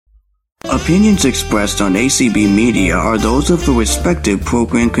Opinions expressed on ACB Media are those of the respective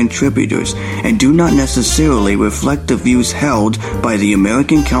program contributors and do not necessarily reflect the views held by the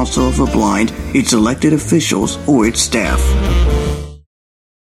American Council of the Blind, its elected officials, or its staff.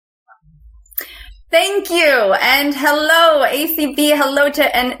 Thank you, and hello, ACB. Hello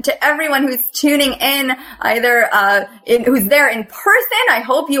to everyone who's tuning in, either who's there in person. I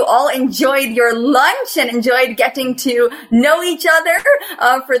hope you all enjoyed your lunch and enjoyed getting to know each other.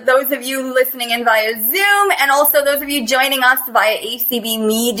 For those of you listening in via Zoom, and also those of you joining us via ACB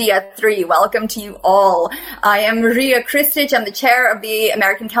Media 3, welcome to you all. I am Maria Kristich. I'm the chair of the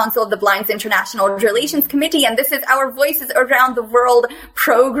American Council of the Blind's International Relations Committee, and this is our Voices Around the World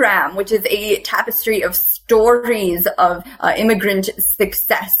program, which is a tapestry of stories of immigrant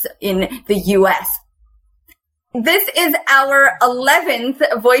success in the U.S. This is our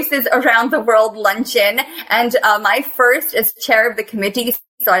 11th Voices Around the World luncheon, and my first as chair of the committee.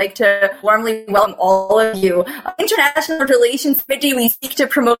 So I'd like to warmly welcome all of you. International Relations Committee, we seek to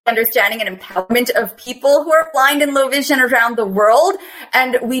promote understanding and empowerment of people who are blind and low vision around the world.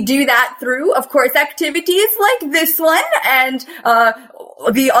 And we do that through, of course, activities like this one and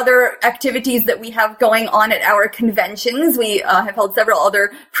the other activities that we have going on at our conventions. We have held several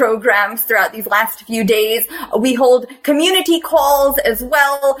other programs throughout these last few days. We hold community calls as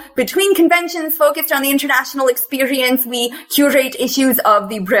well between conventions focused on the international experience. We curate issues of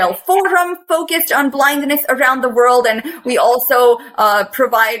the Braille Forum focused on blindness around the world, and we also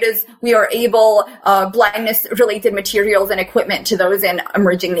provide, as we are able, blindness-related materials and equipment to those in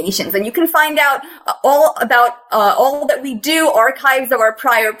emerging nations. And you can find out all about all that we do, archives of our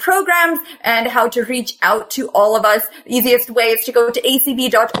prior programs, and how to reach out to all of us. The easiest way is to go to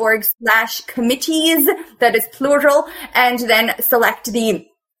acb.org/committees, that is plural, and then select the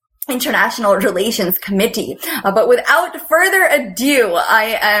International Relations Committee. But without further ado,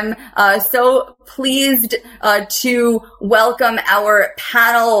 I am so pleased to welcome our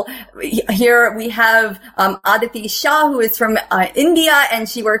panel. Here we have Aditi Shah, who is from India, and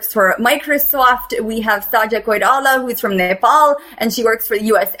she works for Microsoft. We have Saja Koirala, who is from Nepal, and she works for the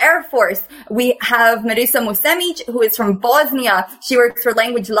U.S. Air Force. We have Marisa Musemic, who is from Bosnia. She works for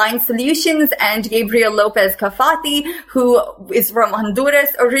Language Line Solutions, and Gabriel Lopez Cafati, who is from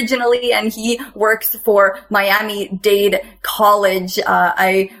Honduras originally, and he works for Miami-Dade College.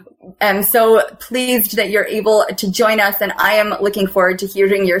 I am so pleased that you're able to join us, and I am looking forward to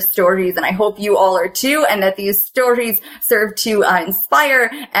hearing your stories, and I hope you all are too, and that these stories serve to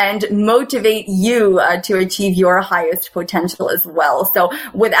inspire and motivate you to achieve your highest potential as well. So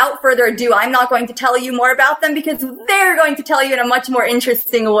without further ado, I'm not going to tell you more about them because they're going to tell you in a much more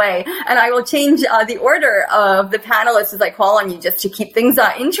interesting way, and I will change the order of the panelists as I call on you just to keep things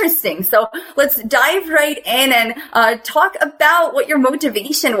interesting. So let's dive right in and talk about what your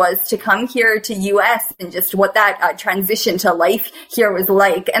motivation was to come here to US and just what that transition to life here was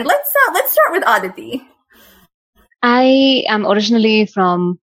like. And let's start with Aditi. I am originally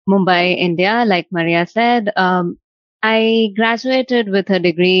from Mumbai, India, like Maria said. I graduated with a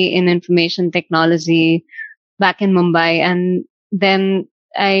degree in information technology back in Mumbai, and then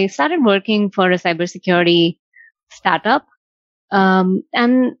I started working for a cybersecurity startup.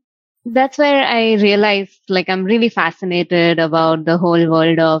 And that's where I realized, like, I'm really fascinated about the whole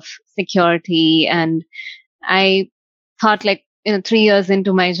world of security. And I thought, 3 years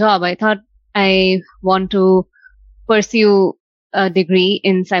into my job, I thought I want to pursue a degree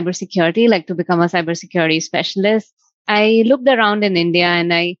in cybersecurity, like to become a cybersecurity specialist. I looked around in India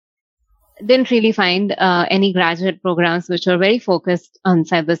and I didn't really find any graduate programs which were very focused on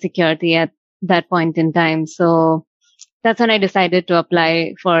cybersecurity at that point in time. So that's when I decided to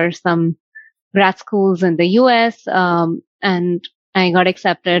apply for some grad schools in the US, and I got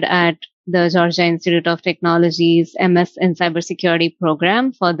accepted at the Georgia Institute of Technology's MS in Cybersecurity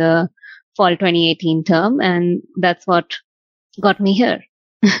program for the fall 2018 term, and that's what got me here.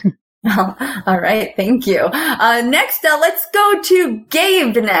 All right, thank you. Next, let's go to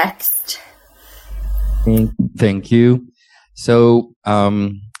Gabe next. Thank you. So,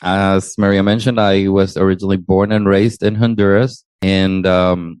 as Maria mentioned, I was originally born and raised in Honduras, and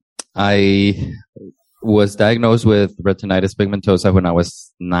I was diagnosed with retinitis pigmentosa when I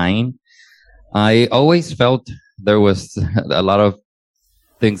was 9. I always felt there was a lot of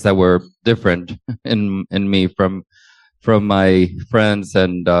things that were different in me from my friends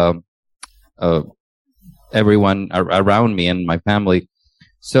and everyone around me and my family.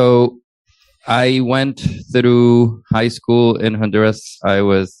 So I went through high school in Honduras. I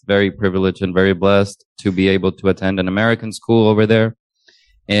was very privileged and very blessed to be able to attend an American school over there.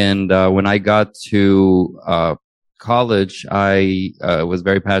 And when I got to college, I was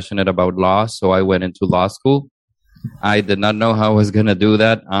very passionate about law, so I went into law school. I did not know how I was going to do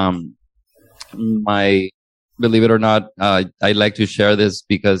that. Believe it or not, I like to share this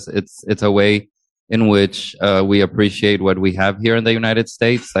because it's a way in which we appreciate what we have here in the United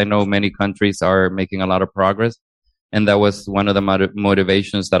States. I know many countries are making a lot of progress, and that was one of the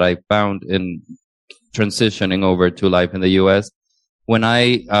motivations that I found in transitioning over to life in the U.S. When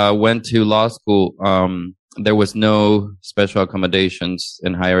I went to law school, there was no special accommodations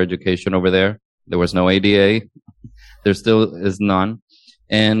in higher education over there. There was no ADA. There still is none.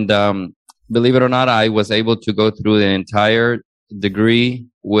 And believe it or not, I was able to go through the entire degree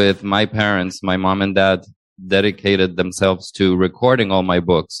with my parents. My mom and dad dedicated themselves to recording all my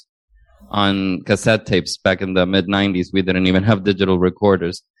books on cassette tapes back in the mid-90s. We didn't even have digital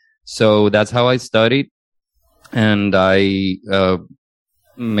recorders. So that's how I studied. And I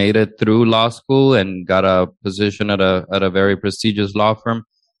made it through law school and got a position at a very prestigious law firm.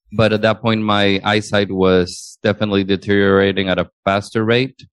 But at that point, my eyesight was definitely deteriorating at a faster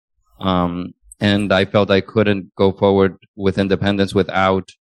rate. And I felt I couldn't go forward with independence without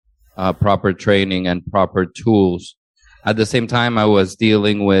proper training and proper tools. At the same time, I was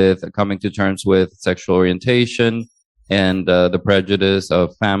dealing with coming to terms with sexual orientation, and the prejudice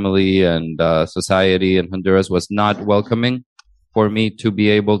of family and society in Honduras was not welcoming for me to be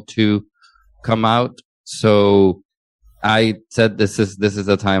able to come out. So I said, this is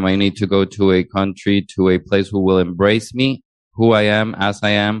the time I need to go to a country, to a place who will embrace me, who I am, as I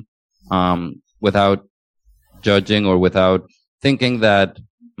am, without judging or without thinking that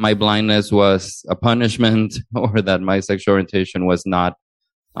my blindness was a punishment or that my sexual orientation was not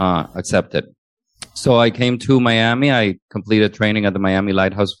accepted. So I came to Miami. I completed training at the Miami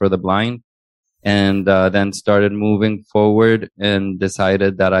Lighthouse for the Blind, and then started moving forward and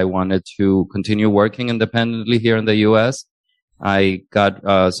decided that I wanted to continue working independently here in the U.S. I got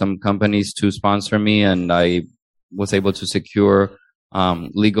some companies to sponsor me, and I was able to secure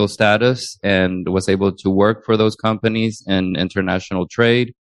legal status and was able to work for those companies in international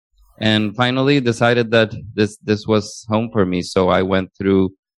trade. And finally decided that this was home for me. So I went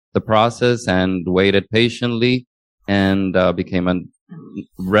through the process and waited patiently and became a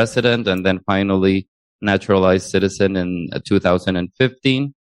resident, and then finally naturalized citizen in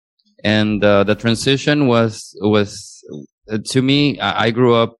 2015. And the transition was to me, I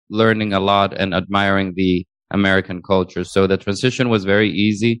grew up learning a lot and admiring the American culture. So the transition was very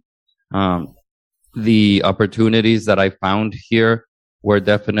easy. The opportunities that I found here were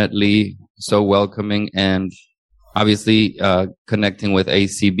definitely so welcoming, and obviously connecting with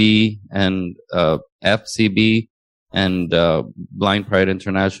ACB and FCB and Blind Pride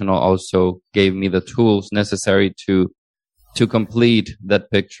International also gave me the tools necessary to complete that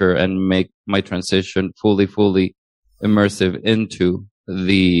picture and make my transition fully immersive into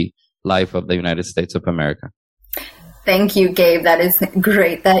the life of the United States of America. Thank you, Gabe. That is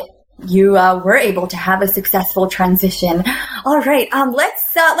great that you were able to have a successful transition. All right, let's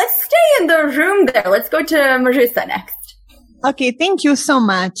stay in the room there. Let's go to Marissa next. Okay, thank you so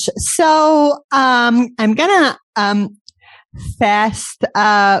much. So I'm gonna I'm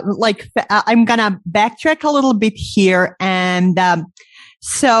gonna backtrack a little bit here, and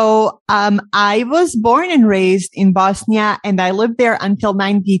so I was born and raised in Bosnia, and I lived there until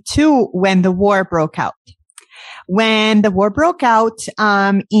 92 when the war broke out. When the war broke out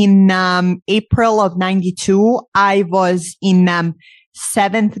in April of 92, I was in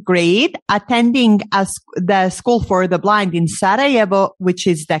 7th grade, attending the School for the Blind in Sarajevo, which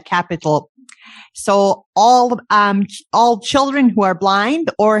is the capital. So all children who are blind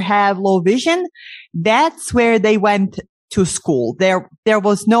or have low vision, that's where they went to school. There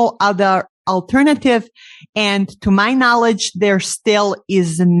was no other alternative. And to my knowledge, there still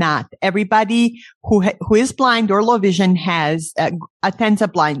is not. Everybody who is blind or low vision attends a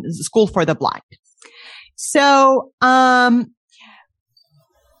school for the blind. So,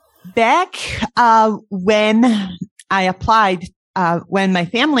 back, when I applied, when my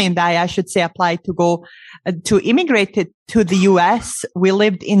family and I should say, applied to go, to immigrate to the U.S., we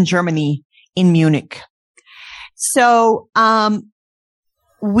lived in Germany, in Munich. So,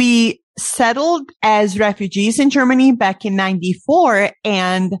 we settled as refugees in Germany back in 94,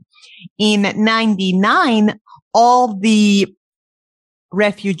 and in 99, all the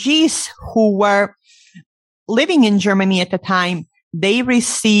refugees who were living in Germany at the time, they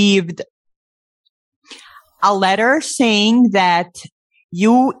received a letter saying that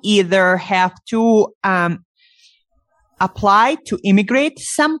you either have to apply to immigrate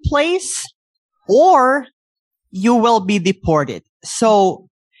someplace or you will be deported. So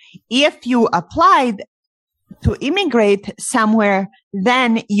if you applied immigrate somewhere,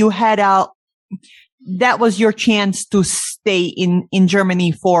 then that was your chance to stay in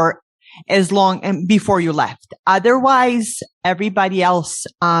Germany for as long and before you left. Otherwise, everybody else,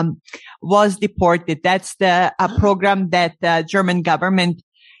 was deported. That's the program that the German government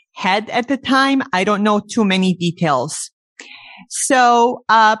had at the time. I don't know too many details. So,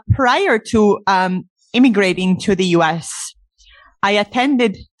 prior to, immigrating to the U.S., I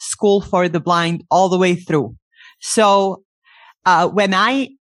attended school for the blind all the way through. So, when I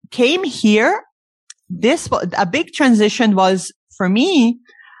came here, a big transition was for me,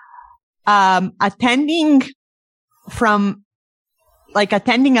 attending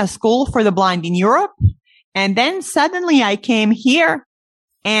a school for the blind in Europe. And then suddenly I came here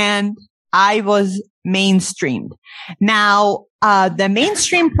and I was mainstreamed. Now, the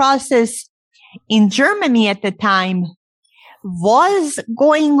mainstream process in Germany at the time was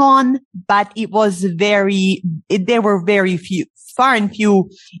going on, but there were very few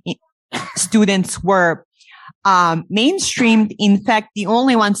students were mainstreamed. In fact, the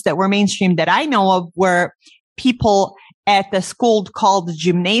only ones that were mainstreamed that I know of were people at a school called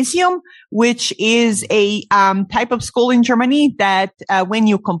Gymnasium, which is a type of school in Germany that when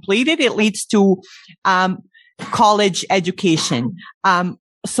you complete it, it leads to college education.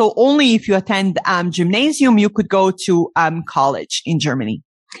 So only if you attend Gymnasium, you could go to college in Germany.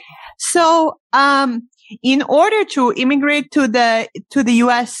 So in order to immigrate to the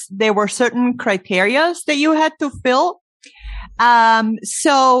U.S., there were certain criteria that you had to fill.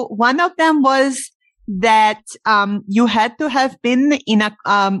 So one of them was that you had to have been in a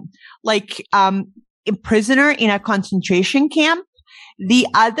prisoner in a concentration camp. The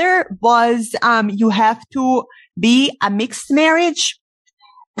other was you have to be a mixed marriage.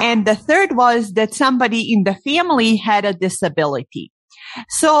 And the third was that somebody in the family had a disability.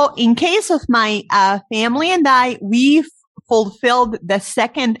 So in case of my family and I, we fulfilled the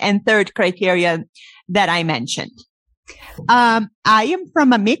second and third criteria that I mentioned. I am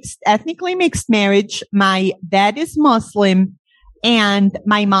from a ethnically mixed marriage. My dad is Muslim and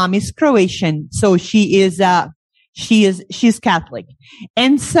my mom is Croatian. So she's Catholic.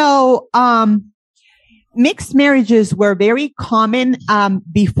 And so, mixed marriages were very common,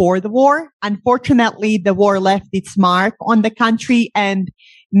 before the war. Unfortunately, the war left its mark on the country and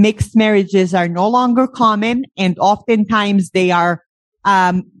mixed marriages are no longer common. And oftentimes they are,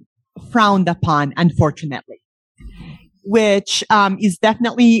 frowned upon, unfortunately. Which is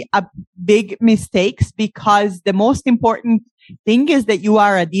definitely a big mistake because the most important thing is that you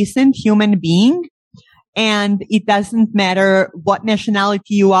are a decent human being and it doesn't matter what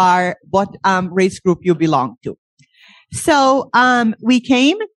nationality you are, what race group you belong to. So we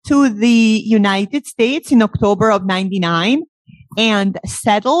came to the United States in October of 99 and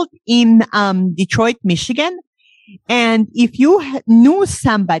settled in Detroit, Michigan. And if you knew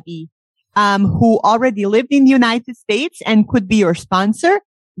somebody who already lived in the United States and could be your sponsor,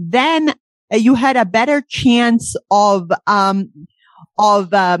 then you had a better chance of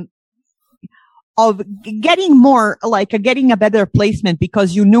getting more, getting a better placement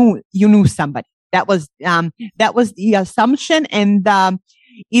because you knew somebody. That was the assumption. And,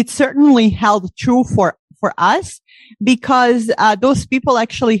 it certainly held true for us because, those people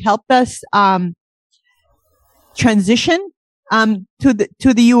actually helped us, transition to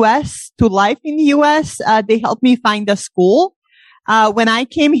the U.S., to life in the U.S. They helped me find a school. When I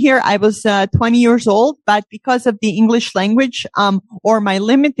came here, I was 20 years old, but because of the English language, or my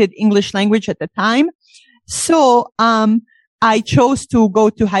limited English language at the time, so I chose to go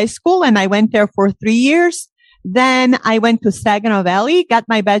to high school and I went there for 3 years. Then I went to Saginaw Valley, got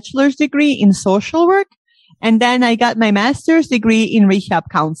my bachelor's degree in social work, and then I got my master's degree in rehab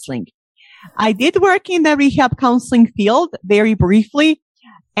counseling. I did work in the rehab counseling field very briefly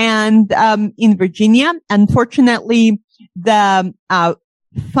and in Virginia. Unfortunately, the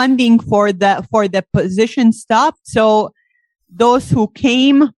funding for the position stopped. So those who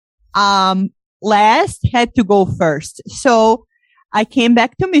came last had to go first. So I came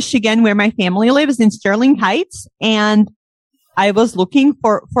back to Michigan where my family lives in Sterling Heights and I was looking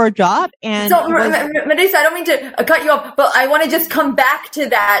for a job. And so, Marisa, I don't mean to cut you off, but I want to just come back to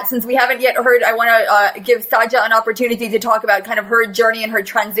that since we haven't yet heard. I want to give Saja an opportunity to talk about kind of her journey and her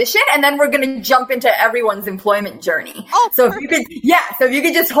transition, and then we're going to jump into everyone's employment journey. Oh, so perfect. if you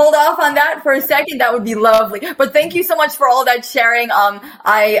could just hold off on that for a second, that would be lovely. But thank you so much for all that sharing.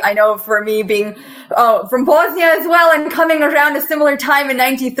 I know for me being from Bosnia as well and coming around a similar time in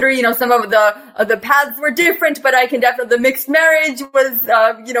 '93, some of the paths were different, but I can definitely the mixed marriage marriage was,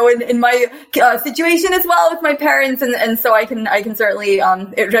 in my situation as well with my parents. And so I can certainly,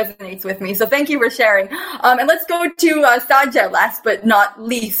 it resonates with me. So thank you for sharing. And let's go to Saja, last but not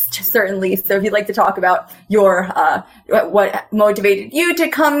least, certainly. So if you'd like to talk about your, what motivated you to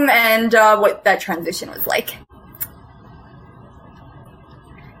come and what that transition was like.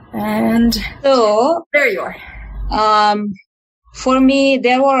 And so there you are. For me,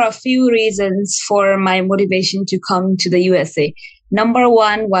 there were a few reasons for my motivation to come to the USA. Number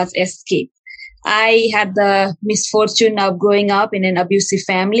one was escape. I had the misfortune of growing up in an abusive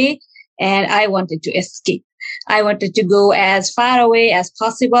family, and I wanted to escape. I wanted to go as far away as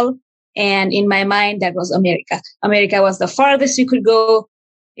possible. And in my mind, that was America. America was the farthest you could go.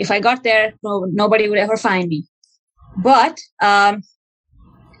 If I got there, nobody would ever find me. But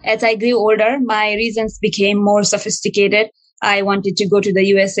as I grew older, my reasons became more sophisticated. I wanted to go to the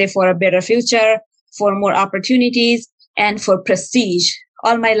USA for a better future, for more opportunities, and for prestige.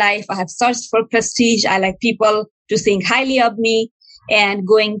 All my life, I have searched for prestige. I like people to think highly of me. And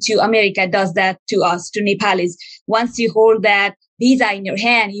going to America does that to us, to Nepalis. Once you hold that visa in your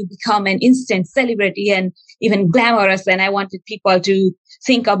hand, you become an instant celebrity and even glamorous. And I wanted people to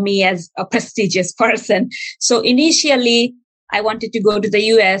think of me as a prestigious person. So initially, I wanted to go to the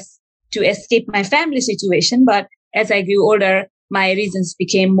US to escape my family situation. But as I grew older, my reasons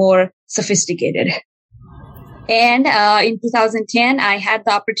became more sophisticated. And in 2010, I had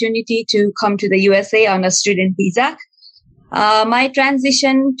the opportunity to come to the USA on a student visa. My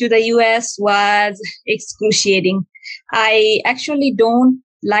transition to the US was excruciating. I actually don't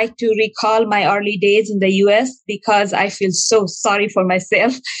like to recall my early days in the US because I feel so sorry for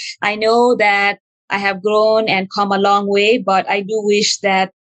myself. I know that I have grown and come a long way, but I do wish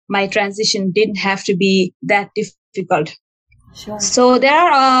that my transition didn't have to be that difficult. Sure. So there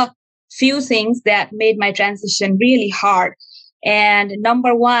are a few things that made my transition really hard. And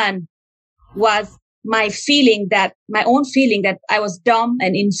number one was my own feeling that I was dumb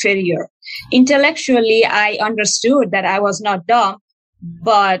and inferior. Intellectually, I understood that I was not dumb,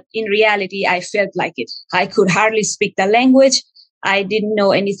 but in reality, I felt like it. I could hardly speak the language. I didn't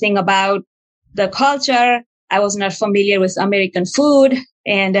know anything about the culture. I was not familiar with American food.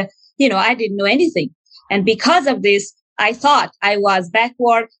 And, I didn't know anything. And because of this, I thought I was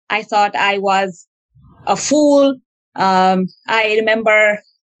backward. I thought I was a fool. I remember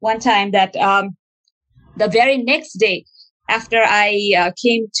one time that the very next day after I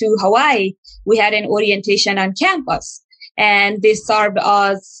came to Hawaii, we had an orientation on campus. And they served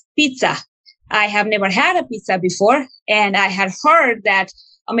us pizza. I have never had a pizza before. And I had heard that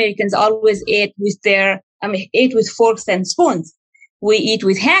Americans always ate with forks and spoons. We eat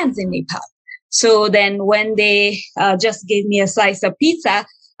with hands in Nepal. So then when they just gave me a slice of pizza,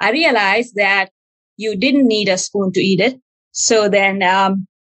 I realized that you didn't need a spoon to eat it. So then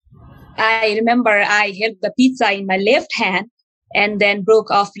I remember I held the pizza in my left hand and then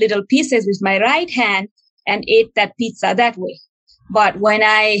broke off little pieces with my right hand and ate that pizza that way. But when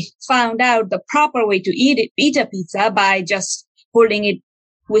I found out the proper way to eat a pizza by just holding it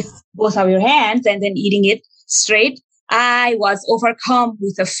with both of your hands and then eating it straight, I was overcome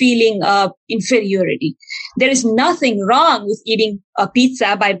with a feeling of inferiority. There is nothing wrong with eating a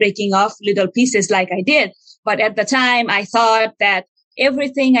pizza by breaking off little pieces like I did. But at the time, I thought that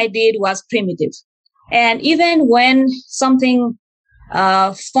everything I did was primitive. And even when something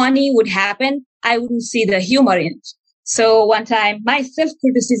funny would happen, I wouldn't see the humor in it. So one time, my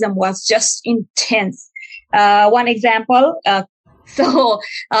self-criticism was just intense. One example, So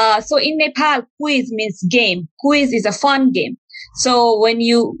in Nepal, quiz means game. Quiz is a fun game. So when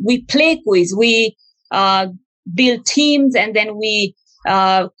we play quiz, we build teams, and then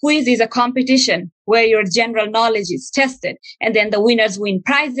quiz is a competition where your general knowledge is tested, and then the winners win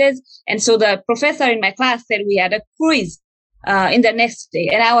prizes. And so the professor in my class said we had a quiz in the next day,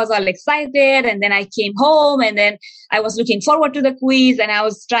 and I was all excited. And then I came home, and then I was looking forward to the quiz, and I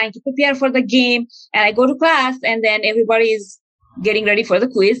was trying to prepare for the game. And I go to class, and then everybody is getting ready for the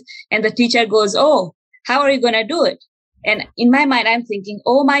quiz, and the teacher goes, "Oh, how are you going to do it?" And in my mind, I'm thinking,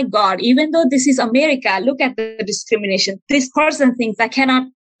 oh my God, even though this is America, look at the discrimination. This person thinks I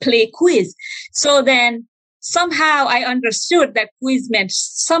cannot play quiz. So then somehow I understood that quiz meant,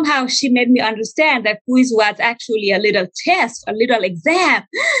 somehow she made me understand that quiz was actually a little test, a little exam.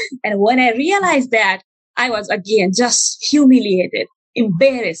 And when I realized that, I was again just humiliated,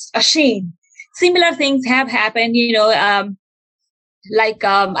 embarrassed, ashamed. Similar things have happened, I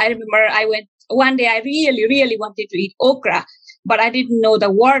remember one day I really, really wanted to eat okra, but I didn't know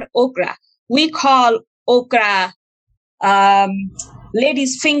the word okra. We call okra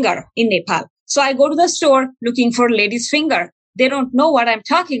lady's finger in Nepal. So I go to the store looking for lady's finger. they don't know what I'm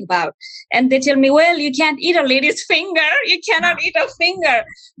talking about. And they tell me, well, you can't eat a lady's finger. You cannot eat a finger.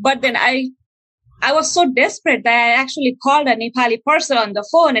 But then I was so desperate that I actually called a Nepali person on the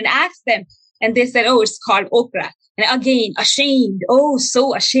phone and asked them. And they said, oh, it's called okra. And again, ashamed. Oh,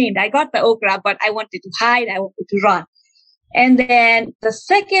 so ashamed. I got the okra, but I wanted to hide. I wanted to run. And then the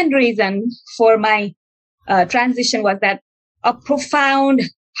second reason for my transition was that a profound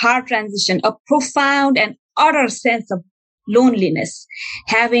hard transition, a profound and utter sense of loneliness,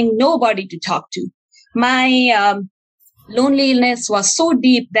 having nobody to talk to. My loneliness was so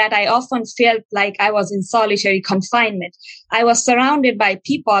deep that I often felt like I was in solitary confinement. I was surrounded by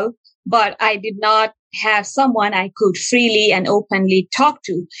people, but I did not have someone I could freely and openly talk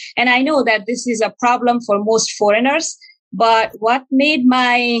to. And I know that this is a problem for most foreigners, but what made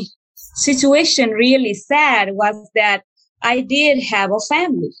my situation really sad was that I did have a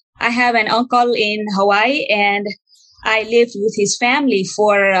family. I have an uncle in Hawaii, and I lived with his family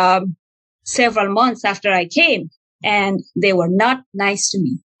for several months after I came, and they were not nice to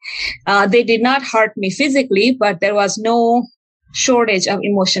me. They did not hurt me physically, but there was no shortage of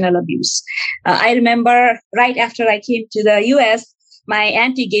emotional abuse. I remember right after I came to the US, my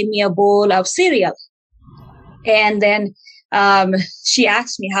auntie gave me a bowl of cereal. And then she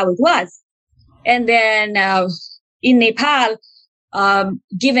asked me how it was. And then in Nepal,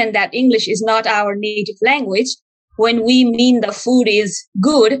 given that English is not our native language, when we mean the food is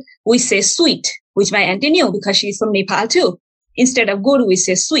good, we say sweet, which my auntie knew because she's from Nepal too. Instead of good, we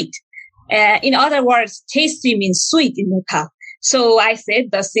say sweet. In other words, tasty means sweet in Nepal. So I said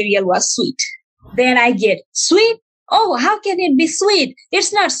the cereal was sweet. Then I get sweet. Oh, how can it be sweet?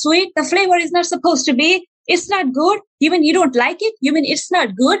 It's not sweet. The flavor is not supposed to be. It's not good. Even you don't like it. You mean it's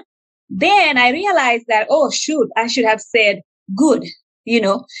not good? Then I realized that, oh, shoot, I should have said good,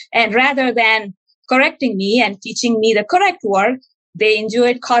 and rather than correcting me and teaching me the correct word, they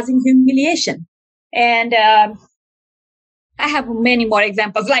enjoyed causing humiliation. And I have many more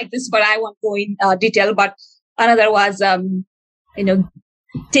examples like this, but I won't go in detail. But another was,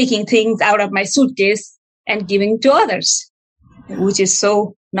 taking things out of my suitcase and giving to others, which is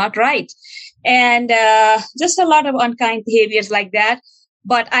so not right. And just a lot of unkind behaviors like that.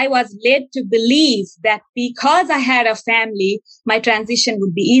 But I was led to believe that because I had a family, my transition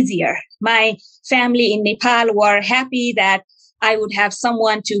would be easier. My family in Nepal were happy that I would have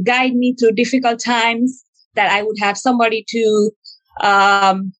someone to guide me through difficult times, that I would have somebody to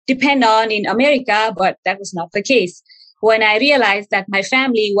depend on in America, but that was not the case. When I realized that my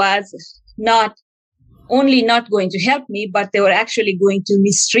family was not only not going to help me, but they were actually going to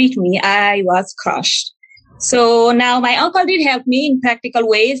mistreat me, I was crushed. So now my uncle did help me in practical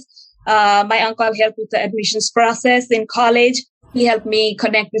ways. My uncle helped with the admissions process in college. He helped me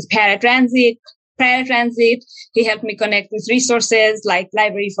connect with paratransit. He helped me connect with resources like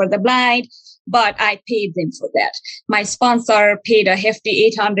Library for the Blind, but I paid them for that. My sponsor paid a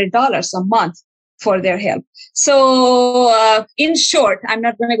hefty $800 a month for their help. So in short, I'm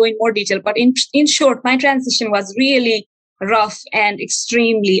not going to go in more detail, but in short, my transition was really rough and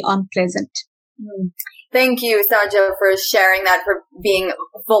extremely unpleasant. Thank you, Saja, for sharing that, for being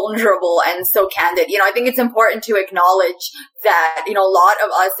vulnerable and so candid. I think it's important to acknowledge that, a lot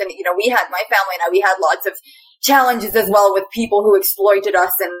of us, and, we had, my family and I, we had lots of challenges as well with people who exploited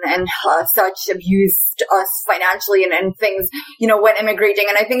us and such, abused us financially and things, when immigrating.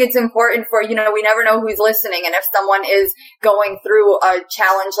 And I think it's important for, we never know who's listening. And if someone is going through a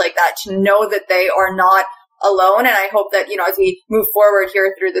challenge like that, to know that they are not alone. And I hope that, as we move forward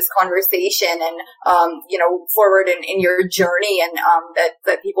here through this conversation and, forward in your journey, and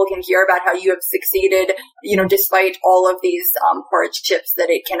that people can hear about how you have succeeded, despite all of these hardships, that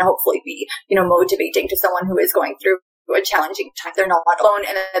it can hopefully be, motivating to someone who is going through a challenging time. They're not alone,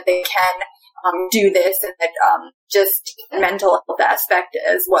 and that they can do this, and that just mental health aspect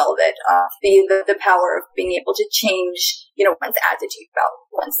as well, that the power of being able to change, one's attitude about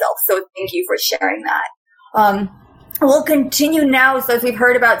oneself. So thank you for sharing that. We'll continue now. So as we've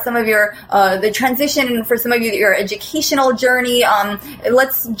heard about some of your, the transition, and for some of you, your educational journey,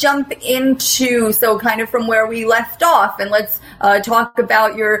 let's jump into, so kind of from where we left off, and let's, talk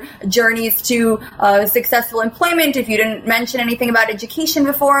about your journeys to, successful employment. If you didn't mention anything about education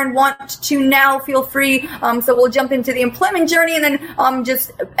before and want to now, feel free. So we'll jump into the employment journey, and then,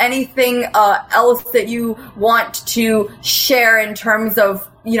 just anything, else that you want to share in terms of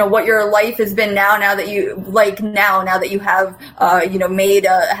what your life has been now that you have, made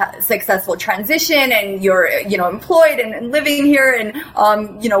a successful transition and you're, employed and living here, and,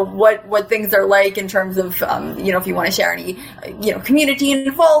 what things are like in terms of, if you want to share any, community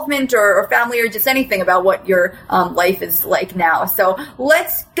involvement or family or just anything about what your life is like now. So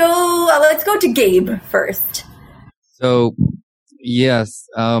let's go to Gabe first. So, yes,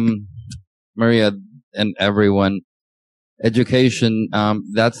 Maria and everyone, education,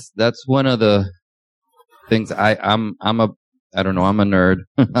 that's one of the things I'm a nerd.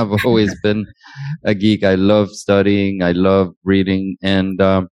 I've always been a geek. I love studying. I love reading. And,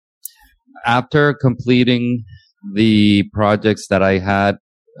 after completing the projects that I had,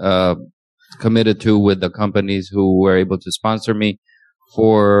 committed to with the companies who were able to sponsor me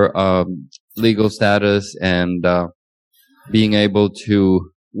for, legal status and, being able to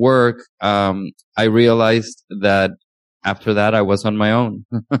work, I realized that after that I was on my own.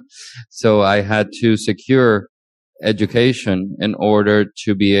 So I had to secure education in order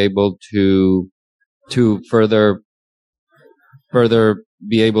to be able to further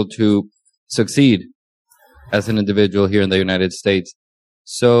be able to succeed as an individual here in the United States.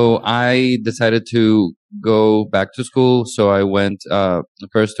 So I decided to go back to school. So I went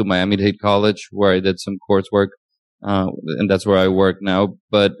first to Miami-Dade College, where I did some coursework, and that's where I work now.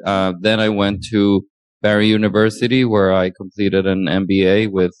 But then I went to Barry University, where I completed an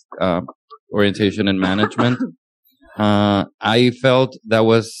MBA with orientation and management. I felt that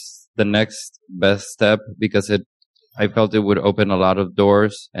was the next best step because I felt it would open a lot of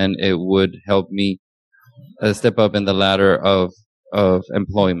doors and it would help me step up in the ladder of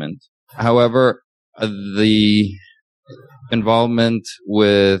employment. However, the involvement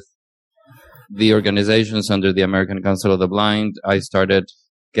with the organizations under the American Council of the Blind, I started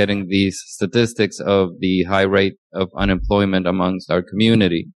getting these statistics of the high rate of unemployment amongst our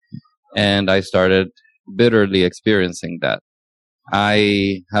community. And I started bitterly experiencing that.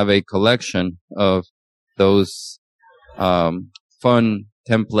 I have a collection of those fun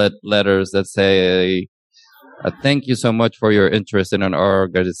template letters that say, thank you so much for your interest in our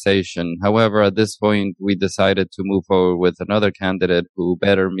organization. However, at this point, we decided to move forward with another candidate who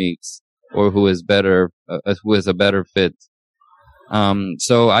better meets or who is a better fit.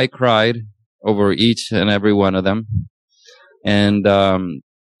 So I cried over each and every one of them. And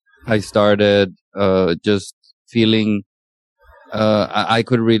I started just feeling I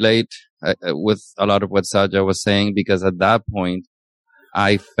could relate with a lot of what Saja was saying, because at that point,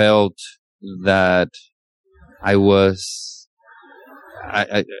 I felt that I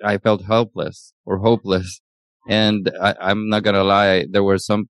felt helpless or hopeless. And I'm not going to lie. There were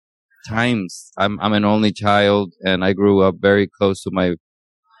some times I'm an only child and I grew up very close to my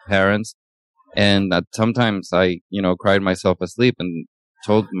parents. And sometimes I, cried myself asleep and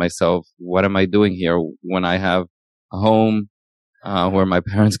told myself, what am I doing here when I have a home, where my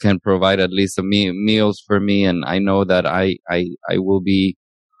parents can provide at least meals for me. And I know that I will be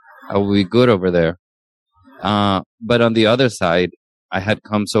good over there. But on the other side, I had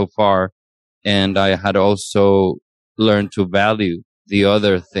come so far and I had also learned to value the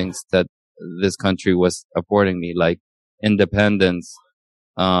other things that this country was affording me, like independence,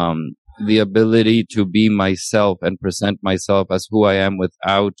 the ability to be myself and present myself as who I am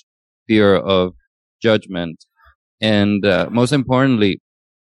without fear of judgment. And most importantly,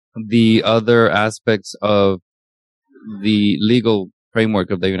 the other aspects of the legal framework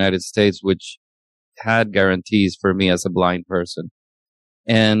of the United States, which had guarantees for me as a blind person.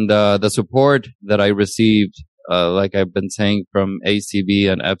 And the support that I received, like I've been saying, from ACB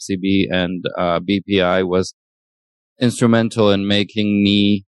and FCB and BPI was instrumental in making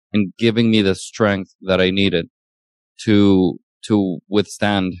me and giving me the strength that I needed to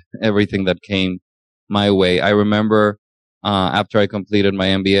withstand everything that came my way. I remember after I completed my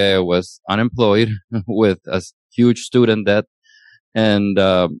MBA, I was unemployed with a huge student debt, and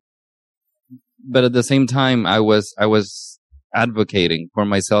but at the same time, I was advocating for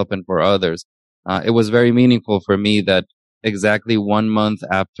myself and for others. It was very meaningful for me that exactly 1 month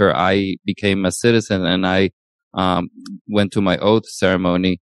after I became a citizen and I went to my oath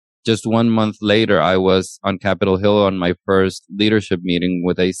ceremony, just 1 month later, I was on Capitol Hill on my first leadership meeting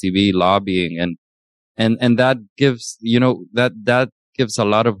with ACB lobbying, and that gives, that gives a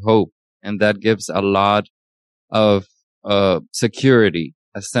lot of hope, and that gives a lot of security,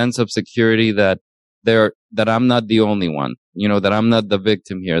 a sense of security that I'm not the only one, that I'm not the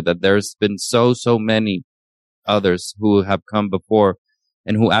victim here, that there's been so many others who have come before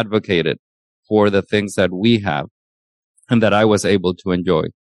and who advocated for the things that we have and that I was able to enjoy.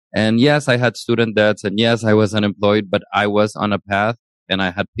 And yes, I had student debts, and yes, I was unemployed, but I was on a path and I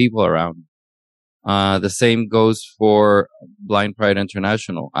had people around me. The same goes for Blind Pride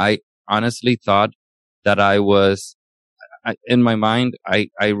International. I honestly thought that in my mind,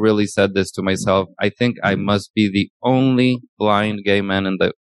 I really said this to myself. I think I must be the only blind gay man in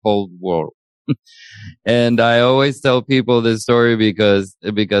the whole world. And I always tell people this story because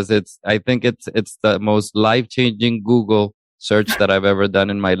I think it's the most life-changing Google search that I've ever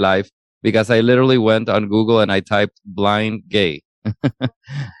done in my life, because I literally went on Google and I typed blind gay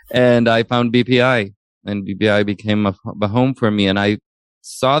and I found BPI, and BPI became a home for me. And I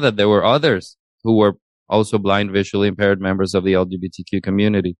saw that there were others who were also blind, visually impaired members of the LGBTQ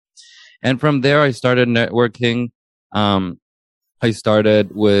community. And from there, I started networking. I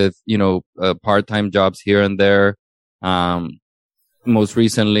started with, part-time jobs here and there. Most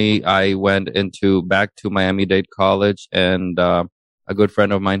recently, I went back to Miami-Dade College, and a good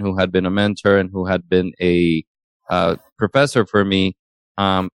friend of mine who had been a mentor and who had been a professor for me,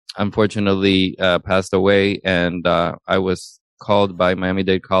 unfortunately passed away, and I was called by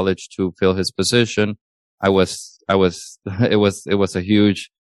Miami-Dade College to fill his position. It was a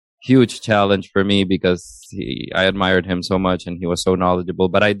huge challenge for me because I admired him so much and he was so knowledgeable,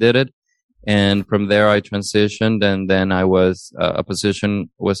 but I did it. And from there I transitioned, and then a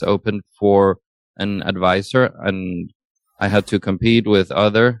position was opened for an advisor, and I had to compete with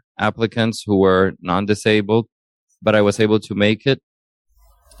other applicants who were non-disabled, but I was able to make it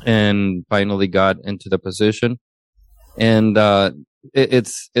and finally got into the position. And,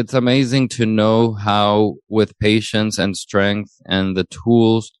 it's amazing to know how, with patience and strength and the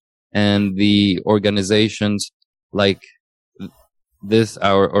tools and the organizations like this,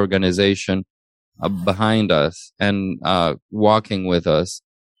 our organization behind us and walking with us,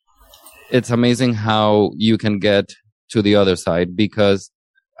 it's amazing how you can get to the other side. Because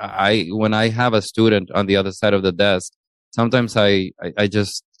when I have a student on the other side of the desk, sometimes I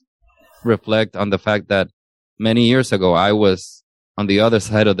just reflect on the fact that many years ago I was on the other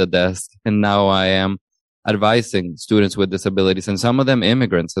side of the desk, and now I am advising students with disabilities, and some of them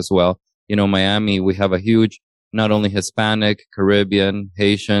immigrants as well. Miami, we have a huge, not only Hispanic, Caribbean,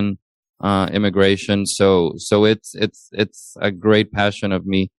 Haitian, immigration. So it's a great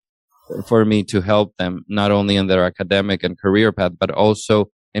passion for me to help them, not only in their academic and career path, but also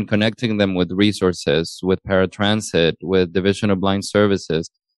in connecting them with resources, with paratransit, with Division of Blind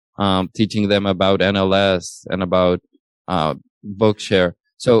Services, teaching them about NLS and about, Bookshare.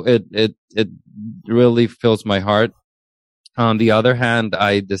 So it really fills my heart. On the other hand,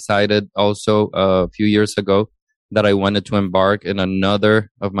 I decided also a few years ago that I wanted to embark in another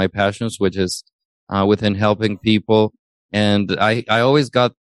of my passions, which is within helping people. And I always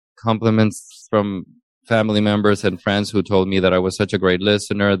got compliments from family members and friends who told me that I was such a great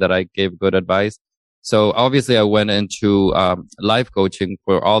listener, that I gave good advice. So obviously I went into life coaching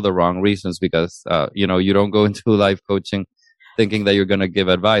for all the wrong reasons, because you don't go into life coaching thinking that you're going to give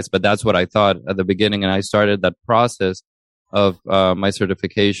advice. But that's what I thought at the beginning. And I started that process of my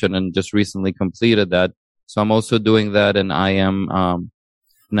certification and just recently completed that. So I'm also doing that. And I am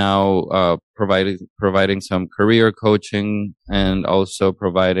now providing some career coaching, and also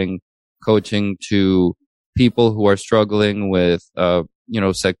providing coaching to people who are struggling with,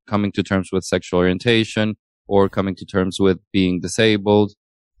 coming to terms with sexual orientation or coming to terms with being disabled.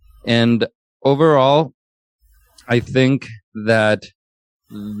 And overall, I think that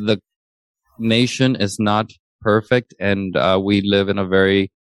the nation is not perfect, and we live in a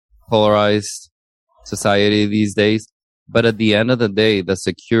very polarized society these days. But at the end of the day, the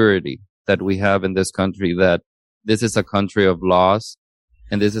security that we have in this country, that this is a country of laws,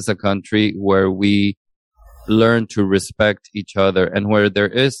 and this is a country where we learn to respect each other, and where there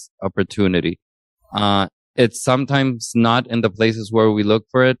is opportunity. It's sometimes not in the places where we look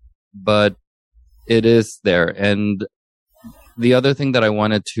for it, but it is there. And the other thing that I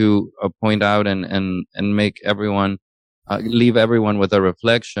wanted to point out and make everyone, leave everyone with a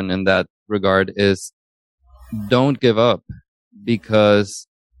reflection in that regard is, don't give up, because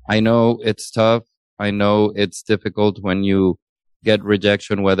I know it's tough. I know it's difficult when you get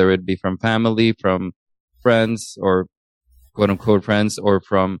rejection, whether it be from family, from friends, or quote unquote friends, or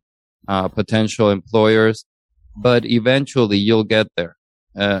from potential employers. But eventually you'll get there.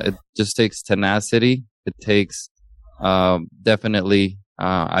 It just takes tenacity. It takes definitely,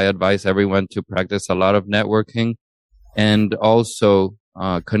 I advise everyone to practice a lot of networking, and also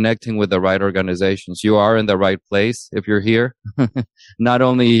connecting with the right organizations. You are in the right place if you're here, not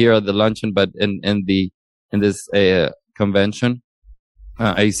only here at the luncheon, but in this convention.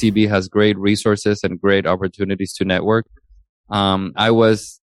 ACB has great resources and great opportunities to network. I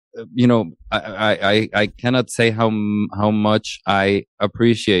was I cannot say how much I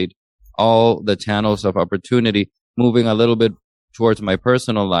appreciate all the channels of opportunity. Moving a little bit towards my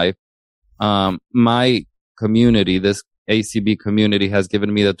personal life, my community, this ACB community, has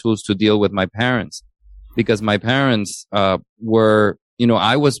given me the tools to deal with my parents, because my parents were,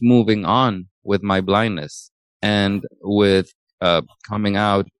 I was moving on with my blindness and with coming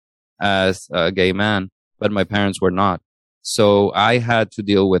out as a gay man, but my parents were not. So I had to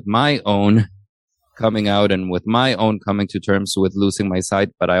deal with my own coming out and with my own coming to terms with losing my sight,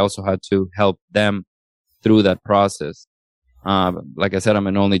 but I also had to help them through that process. Like I said, I'm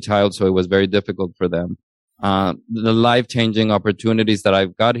an only child, so it was very difficult for them. The life-changing opportunities that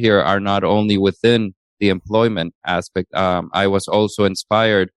I've got here are not only within the employment aspect. I was also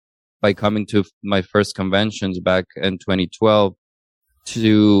inspired by coming to my first conventions back in 2012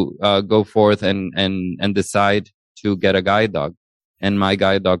 to go forth and decide to get a guide dog. And my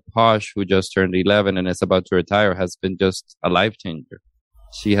guide dog, Posh, who just turned 11 and is about to retire, has been just a life changer.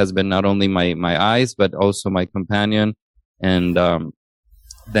 She has been not only my eyes, but also my companion. And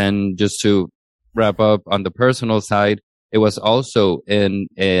then just to wrap up on the personal side, it was also in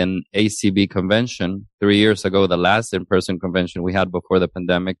an ACB convention 3 years ago, the last in-person convention we had before the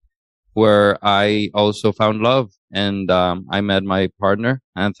pandemic, where I also found love. And I met my partner,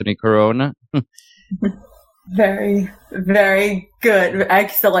 Anthony Corona. Very, very good.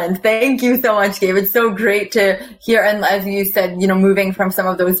 Excellent. Thank you so much, Gabe. It's so great to hear. And as you said, moving from some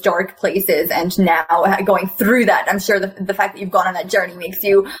of those dark places and now going through that, I'm sure the fact that you've gone on that journey makes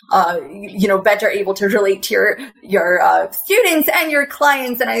you, better able to relate to your students and your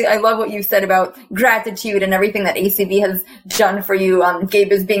clients. And I love what you said about gratitude and everything that ACB has done for you.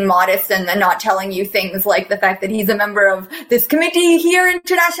 Gabe is being modest and not telling you things like the fact that he's a member of this committee here in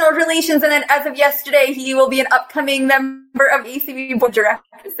International Relations. And then as of yesterday, he will be an upcoming member of ACB Board of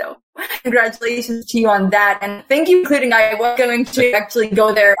Directors. So congratulations to you on that. And thank you, including I was going to actually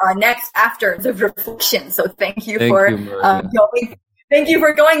go there next after the reflection. So thank you for going. Thank you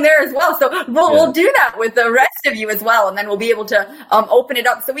for going there as well. So we'll do that with the rest of you as well. And then we'll be able to open it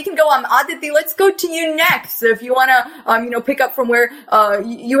up. So we can go on. Aditi, let's go to you next. So if you want to, pick up from where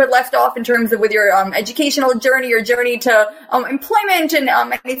you had left off in terms of with your educational journey, your journey to employment, and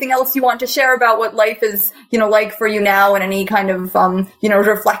anything else you want to share about what life is, like for you now, and any kind of,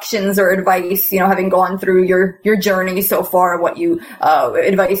 reflections or advice, having gone through your journey so far, what you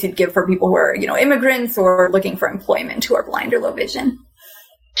advice you'd give for people who are, immigrants or looking for employment who are blind or low vision.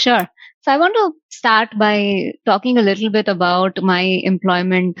 Sure. So I want to start by talking a little bit about my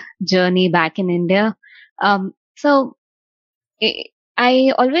employment journey back in India. So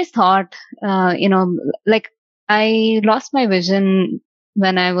I always thought, I lost my vision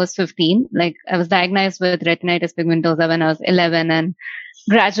when I was 15. Like, I was diagnosed with retinitis pigmentosa when I was 11, and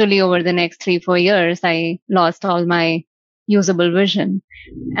gradually over the next 3-4 years, I lost all my usable vision.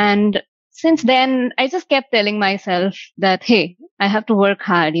 And since then, I just kept telling myself that, hey, I have to work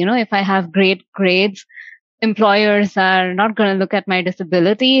hard. If I have great grades, employers are not going to look at my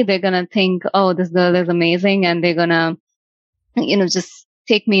disability. They're going to think, oh, this girl is amazing, and they're going to, just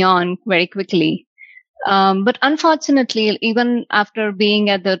take me on very quickly. But unfortunately, even after being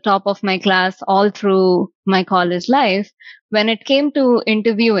at the top of my class all through my college life, when it came to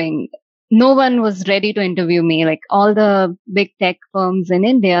interviewing, no one was ready to interview me. Like, all the big tech firms in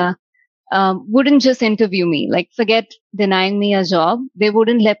India wouldn't just interview me. Like, forget denying me a job. They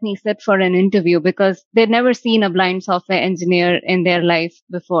wouldn't let me sit for an interview because they'd never seen a blind software engineer in their life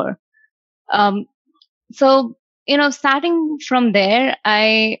before. So, starting from there,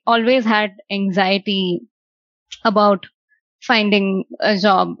 I always had anxiety about finding a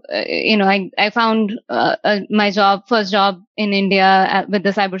job. I found my first job in India with the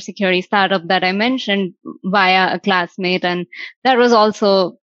cybersecurity startup that I mentioned via a classmate. And that was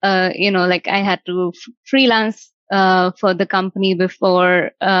also I had to freelance for the company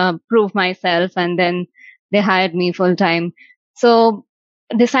before, prove myself, and then they hired me full time. So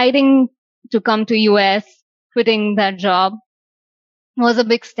deciding to come to US, quitting that job was a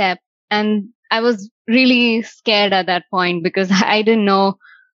big step. And I was really scared at that point because I didn't know,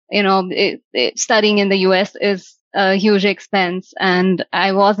 studying in the US is a huge expense, and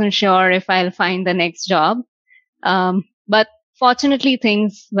I wasn't sure if I'll find the next job. But fortunately,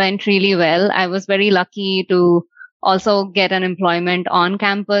 things went really well. I was very lucky to also get an employment on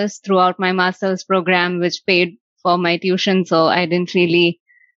campus throughout my master's program, which paid for my tuition. So I didn't really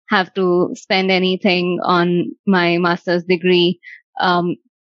have to spend anything on my master's degree.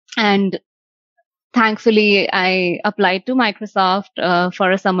 And thankfully, I applied to Microsoft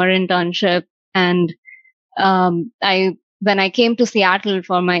for a summer internship, and I when I came to Seattle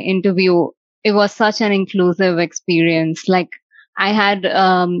for my interview, it was such an inclusive experience. Like I had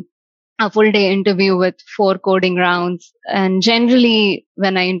a full day interview with 4 coding rounds. And generally,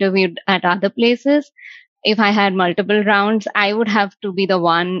 when I interviewed at other places, if I had multiple rounds, I would have to be the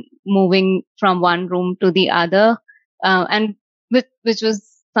one moving from one room to the other. And which was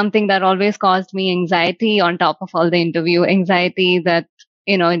something that always caused me anxiety on top of all the interview anxiety that,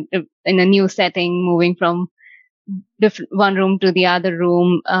 in a new setting, moving from one room to the other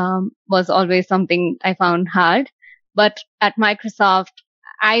room, was always something I found hard. But at Microsoft,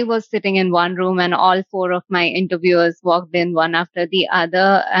 I was sitting in one room and all 4 of my interviewers walked in one after the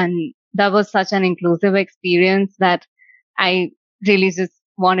other. And that was such an inclusive experience that I really just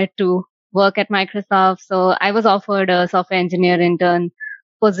wanted to work at Microsoft. So I was offered a software engineer intern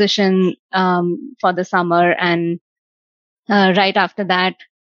position for the summer. And right after that,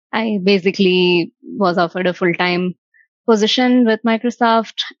 I basically was offered a full-time position with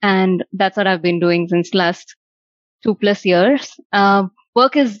Microsoft. And that's what I've been doing since last 2+ years.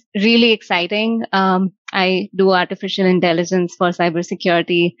 Work is really exciting. I do artificial intelligence for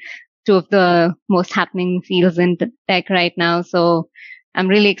cybersecurity, 2 of the most happening fields in tech right now. So I'm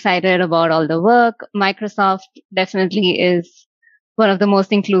really excited about all the work. Microsoft definitely is one of the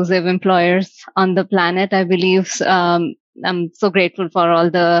most inclusive employers on the planet, I believe. I'm so grateful for all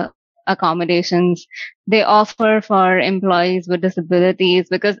the accommodations they offer for employees with disabilities,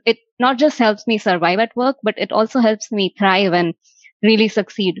 because it not just helps me survive at work, but it also helps me thrive and really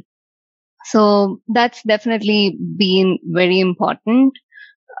succeed. So that's definitely been very important.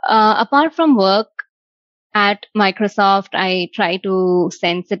 Apart from work at Microsoft, I try to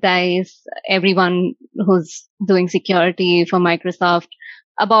sensitize everyone who's doing security for Microsoft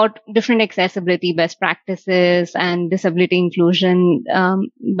about different accessibility best practices and disability inclusion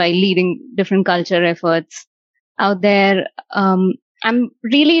by leading different culture efforts out there. I'm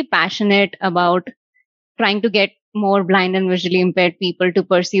really passionate about trying to get more blind and visually impaired people to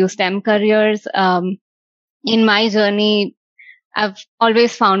pursue STEM careers. In my journey, I've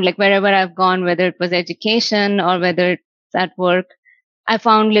always found, like, wherever I've gone, whether it was education or whether it's at work, I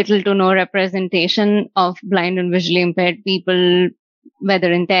found little to no representation of blind and visually impaired people,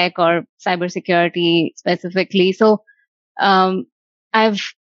 whether in tech or cybersecurity specifically. So I've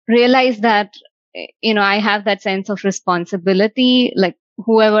realized that, I have that sense of responsibility. Like,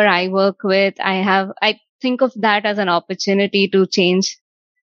 whoever I work with, I think of that as an opportunity to change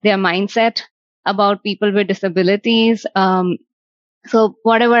their mindset about people with disabilities. So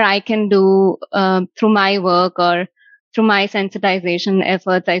whatever I can do through my work or through my sensitization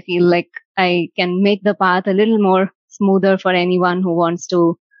efforts, I feel like I can make the path a little more smoother for anyone who wants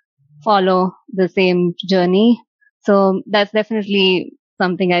to follow the same journey. So that's definitely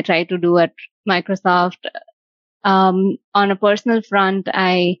something I try to do at Microsoft. On a personal front,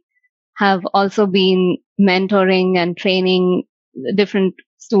 I have also been mentoring and training different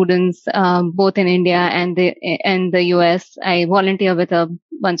students, both in India and the US. I volunteer with a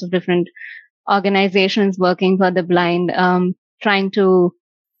bunch of different organizations working for the blind, trying to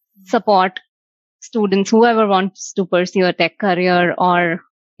support students, whoever wants to pursue a tech career or,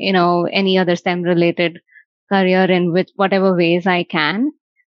 any other STEM related career in whatever ways I can.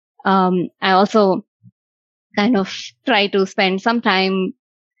 I also kind of try to spend some time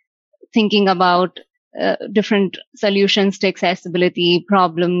thinking about different solutions to accessibility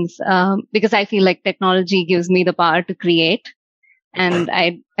problems, because I feel like technology gives me the power to create, and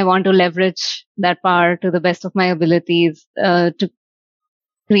I want to leverage that power to the best of my abilities to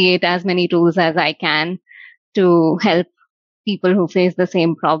create as many tools as I can to help people who face the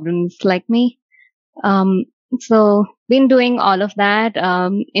same problems like me. So been doing all of that.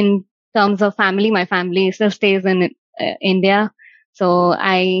 In terms of family, my family still stays in India. So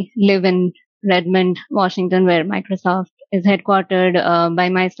I live in Redmond, Washington, where Microsoft is headquartered, by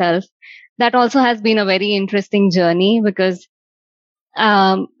myself. That also has been a very interesting journey because,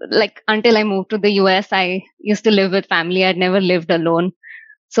 until I moved to the US, I used to live with family. I'd never lived alone.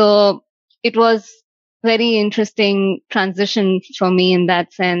 So it was very interesting transition for me in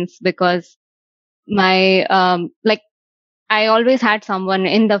that sense, because my, I always had someone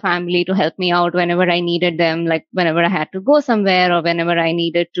in the family to help me out whenever I needed them, like whenever I had to go somewhere or whenever I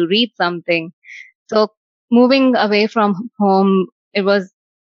needed to read something. So moving away from home, it was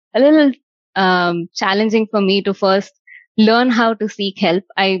a little challenging for me to first learn how to seek help.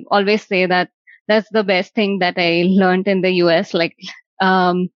 I always say that that's the best thing that I learned in the US,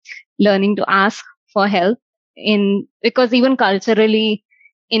 learning to ask for help because even culturally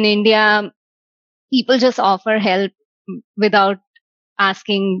in India, people just offer help without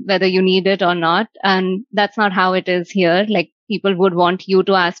asking whether you need it or not. And that's not how it is here. Like, people would want you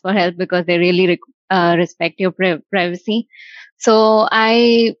to ask for help because they really respect your privacy. So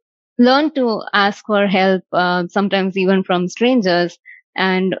I learned to ask for help, sometimes even from strangers.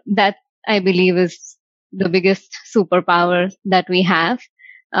 And that, I believe, is the biggest superpower that we have.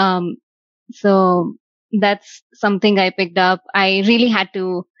 So that's something I picked up. I really had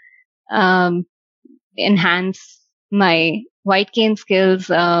to enhance my white cane skills.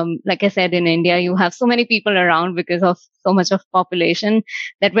 Like I said, in India, you have so many people around because of so much of population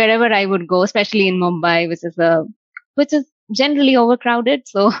that wherever I would go, especially in Mumbai, which is generally overcrowded.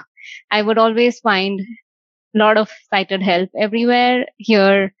 So I would always find a lot of sighted help everywhere.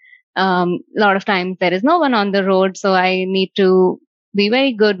 Here, a lot of times there is no one on the road. So I need to be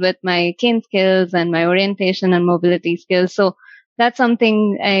very good with my cane skills and my orientation and mobility skills. So that's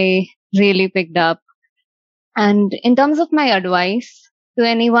something I really picked up. And in terms of my advice to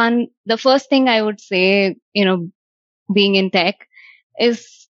anyone, the first thing I would say, being in tech,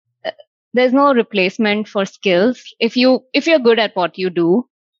 is there's no replacement for skills. If you're good at what you do,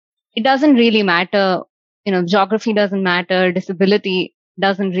 it doesn't really matter. Geography doesn't matter. Disability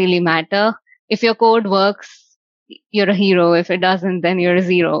doesn't really matter. If your code works, you're a hero. If it doesn't, then you're a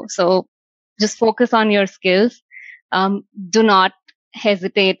zero. So just focus on your skills. Do not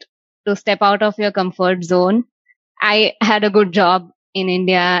hesitate to step out of your comfort zone. I had a good job in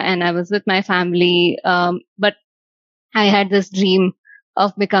India and I was with my family. But I had this dream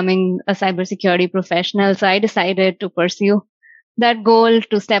of becoming a cybersecurity professional. So I decided to pursue that goal,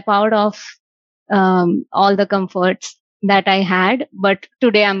 to step out of all the comforts that I had. But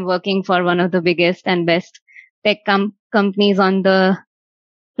today I'm working for one of the biggest and best tech companies on the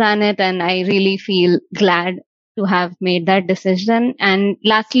planet. And I really feel glad to have made that decision. And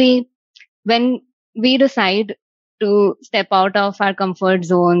lastly, when we decide to step out of our comfort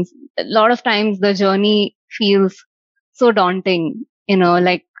zones, a lot of times the journey feels so daunting.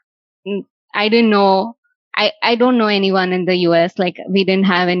 Like, I don't know anyone in the US. Like, we didn't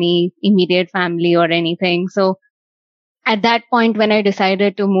have any immediate family or anything. So at that point, when I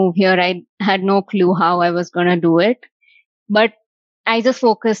decided to move here, I had no clue how I was going to do it. But I just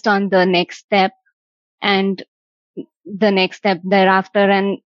focused on the next step and the next step thereafter.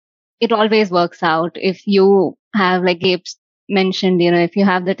 And it always works out. If you have, like Gabe mentioned, if you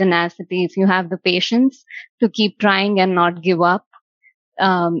have the tenacity, if you have the patience to keep trying and not give up,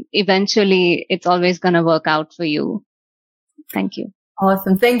 eventually it's always going to work out for you. Thank you.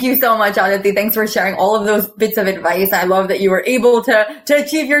 Awesome. Thank you so much, Aditi. Thanks for sharing all of those bits of advice. I love that you were able to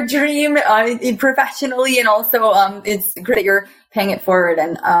achieve your dream professionally, and also it's great that you're paying it forward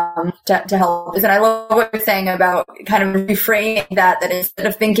and to help us. And I love what you're saying about kind of reframing that instead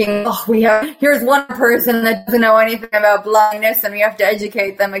of thinking, here's one person that doesn't know anything about blindness and we have to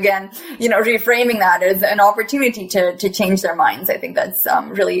educate them again, reframing that as an opportunity to change their minds. I think that's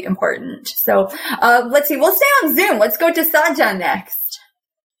really important. So let's see, we'll stay on Zoom. Let's go to Saja next.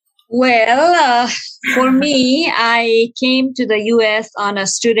 Well, for me, I came to the US on a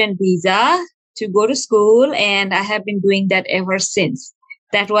student visa to go to school, and I have been doing that ever since.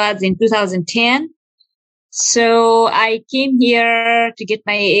 That was in 2010. So I came here to get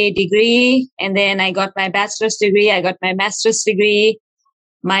my AA degree, and then I got my bachelor's degree. I got my master's degree.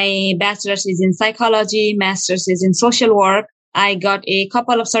 My bachelor's is in psychology, master's is in social work. I got a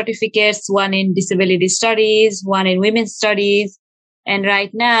couple of certificates, one in disability studies, one in women's studies. And right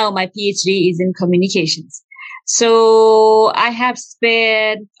now my PhD is in communications. So I have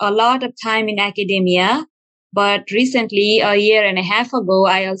spent a lot of time in academia, but recently, a year and a half ago,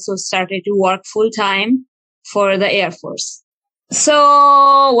 I also started to work full time for the Air Force.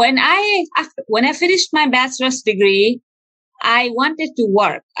 So when I finished my bachelor's degree, I wanted to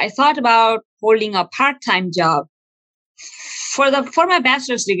work. I thought about holding a part-time job. For my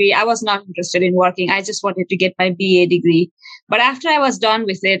bachelor's degree, I was not interested in working. I just wanted to get my BA degree. But after I was done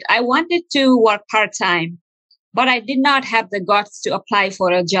with it, I wanted to work part-time. But I did not have the guts to apply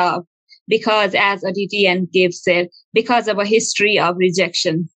for a job because, as Aditi and Gabe said, because of a history of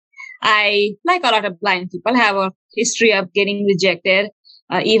rejection. I, like a lot of blind people, have a history of getting rejected,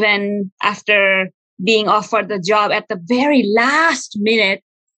 even after being offered the job at the very last minute.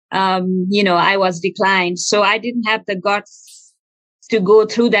 I was declined. So I didn't have the guts to go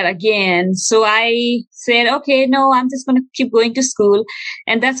through that again. So I said, okay, no, I'm just going to keep going to school.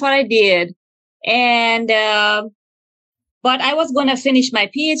 And that's what I did. And, but I was going to finish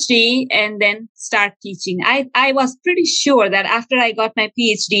my PhD and then start teaching. I was pretty sure that after I got my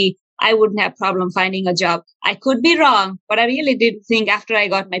PhD, I wouldn't have problem finding a job. I could be wrong, but I really did think after I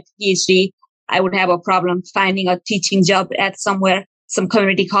got my PhD, I would have a problem finding a teaching job at somewhere. some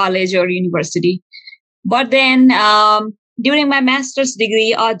community college or university. But then, during my master's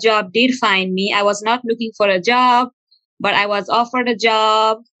degree, a job did find me. I was not looking for a job, but I was offered a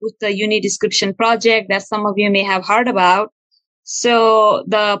job with the Uni Description Project that some of you may have heard about. So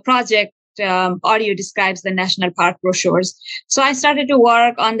the project audio describes the national park brochures. So I started to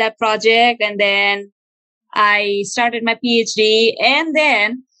work on that project, and then I started my PhD, and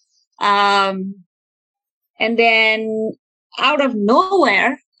then out of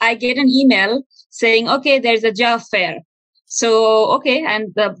nowhere, I get an email saying, okay, there's a job fair. So, okay.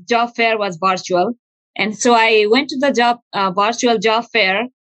 And the job fair was virtual. And so I went to the virtual job fair,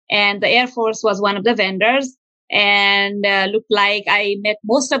 and the Air Force was one of the vendors, and looked like I met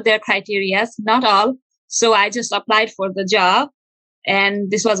most of their criteria, not all. So I just applied for the job.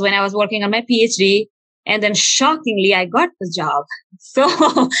 And this was when I was working on my PhD. And then shockingly, I got the job. So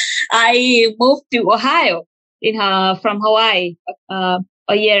I moved to Ohio from Hawaii a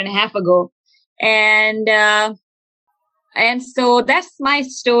year and a half ago. And so that's my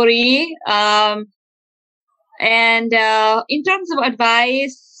story. And in terms of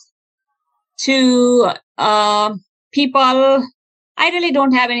advice to people, I really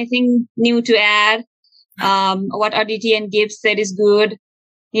don't have anything new to add. What Aditi and Gibbs said is good.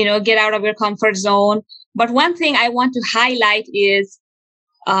 Get out of your comfort zone. But one thing I want to highlight is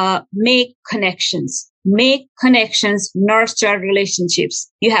make connections. Make connections, nurture relationships.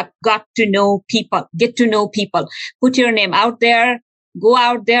 You have got to know people, get to know people. Put your name out there, go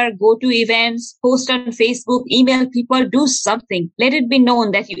to events, post on Facebook, email people, do something. Let it be known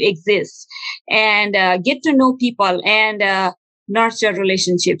that you exist, and get to know people and nurture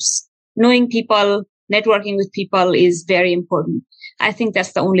relationships. Knowing people, networking with people is very important. I think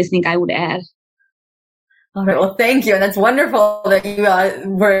that's the only thing I would add. All right. Well, thank you. And that's wonderful that you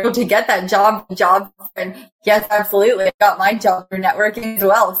were able to get that job. And yes, absolutely. I got my job through networking as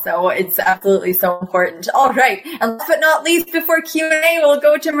well. So it's absolutely so important. All right. And last but not least, before Q&A, we'll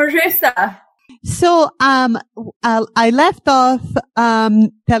go to Marissa. So, I left off,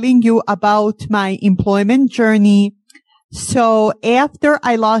 telling you about my employment journey. So after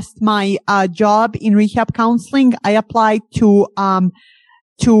I lost my, job in rehab counseling, I applied to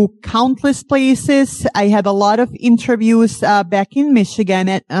countless places. I had a lot of interviews, back in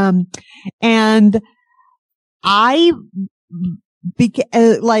Michigan, and I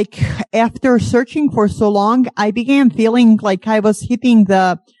after searching for so long, I began feeling like I was hitting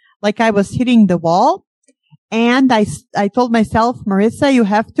the wall. And I told myself, Marissa, you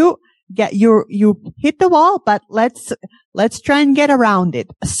have to you hit the wall, but let's try and get around it.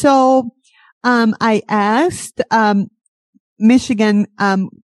 So, I asked, Michigan,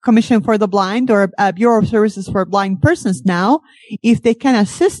 Commission for the Blind, or Bureau of Services for Blind Persons now, if they can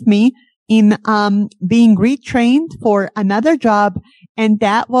assist me in being retrained for another job. And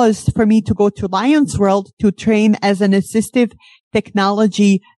that was for me to go to Lions World to train as an assistive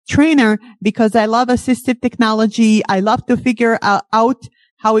technology trainer, because I love assistive technology. I love to figure out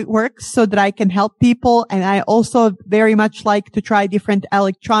how it works so that I can help people. And I also very much like to try different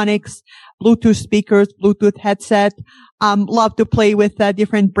electronics, Bluetooth speakers, Bluetooth headset. Love to play with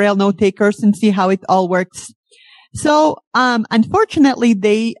different Braille note takers and see how it all works. So, unfortunately,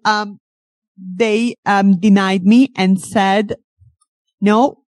 they denied me and said,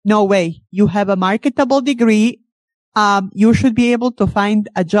 no way. You have a marketable degree. You should be able to find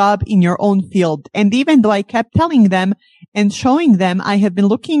a job in your own field. And even though I kept telling them and showing them, I have been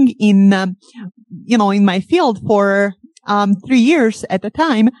looking in my field for 3 years at a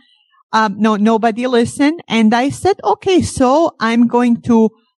time. Nobody listened. And I said, okay, so I'm going to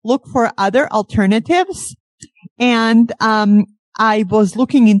look for other alternatives. And, I was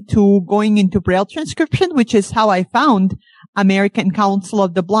looking into going into Braille transcription, which is how I found American Council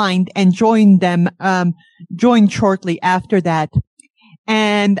of the Blind, and joined shortly after that.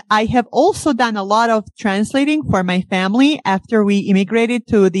 And I have also done a lot of translating for my family after we immigrated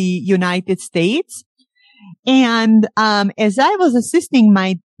to the United States. And, as I was assisting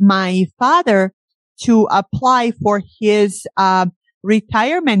my father to apply for his,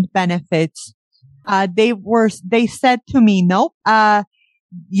 retirement benefits, they said to me, no,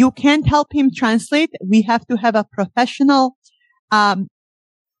 you can't help him translate. We have to have a professional,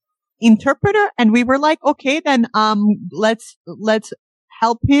 interpreter. And we were like, okay, then, let's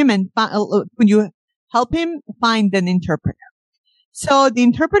help him, and could you help him find an interpreter? So the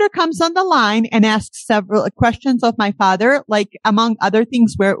interpreter comes on the line and asks several questions of my father, like, among other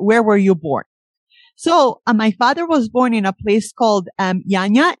things, where were you born? So, my father was born in a place called,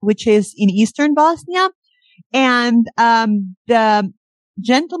 Janja, which is in eastern Bosnia. And, the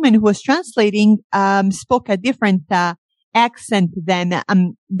gentleman who was translating, spoke a different, accent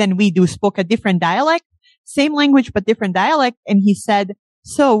than we do, spoke a different dialect, same language, but different dialect. And he said,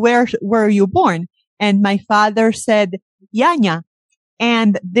 so where were you born? And my father said, Yanya.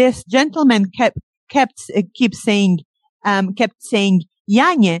 And this gentleman kept saying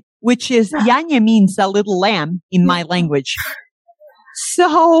Yanye, which is, Yanye means a little lamb in my language.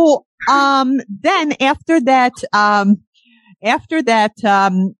 So, then after that,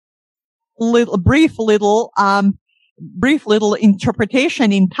 brief little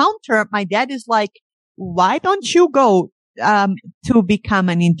interpretation encounter, my dad is like, why don't you go, to become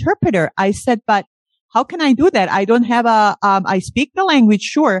an interpreter? I said, but how can I do that? I don't have I speak the language,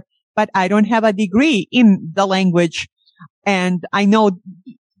 sure, but I don't have a degree in the language. And I know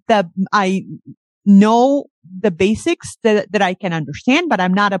the basics that I can understand, but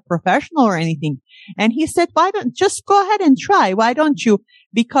I'm not a professional or anything. And he said, why don't just go ahead and try? Why don't you?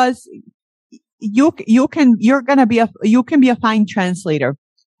 Because you can be a fine translator.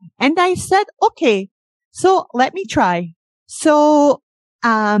 And I said, okay, so let me try. So,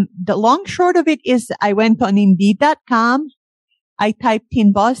 the long short of it is I went on Indeed.com. I typed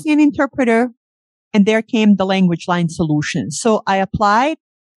in Bosnian interpreter and there came the Language Line Solutions. So I applied.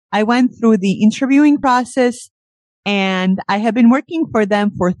 I went through the interviewing process and I have been working for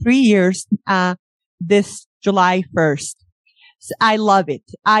them for 3 years, this July 1st. So I love it.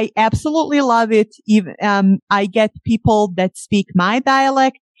 I absolutely love it. Even, I get people that speak my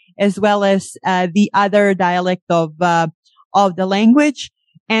dialect as well as, the other dialect of the language.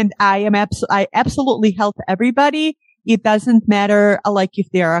 And I absolutely help everybody. It doesn't matter, like if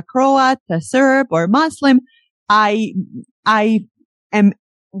they're a Croat, a Serb, or Muslim. I am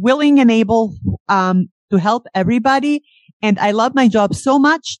willing and able, to help everybody. And I love my job so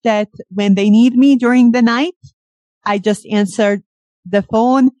much that when they need me during the night, I just answer the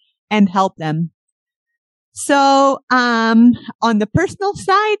phone and help them. So, on the personal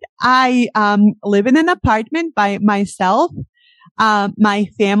side, I, live in an apartment by myself. My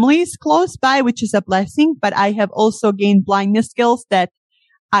family is close by, which is a blessing, but I have also gained blindness skills that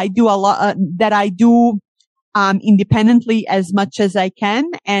I do independently as much as I can.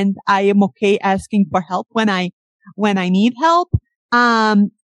 And I am okay asking for help when I need help.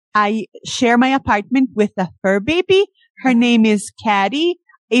 I share my apartment with a fur baby. Her name is Caddy.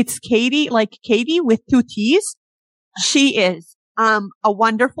 It's Katie, like Katie with 2 T's. She is, a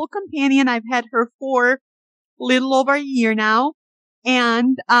wonderful companion. I've had her for little over a year now.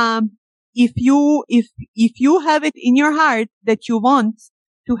 And, if you have it in your heart that you want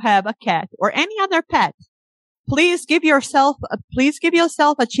to have a cat or any other pet, please give yourself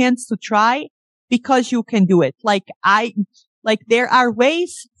a chance to try because you can do it. There are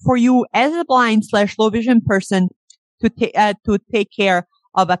ways for you as a blind/low vision person to take care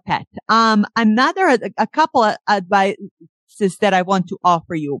of a pet. A couple of advices that I want to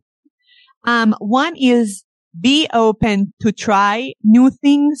offer you. One is be open to try new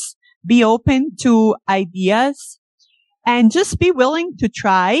things, be open to ideas, and just be willing to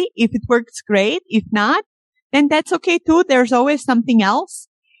try. If it works, great. If not, then that's okay too. There's always something else.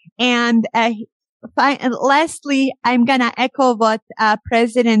 And lastly, I'm gonna echo what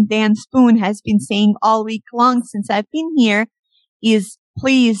President Dan Spoon has been saying all week long since I've been here, is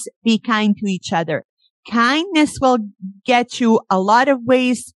please be kind to each other. Kindness will get you a lot of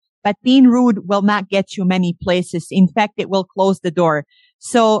ways, but being rude will not get you many places. In fact, it will close the door.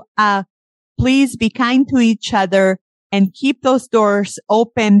 So, please be kind to each other and keep those doors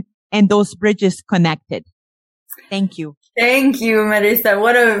open and those bridges connected. Thank you. Thank you, Marisa.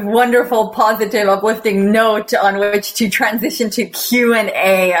 What a wonderful, positive, uplifting note on which to transition to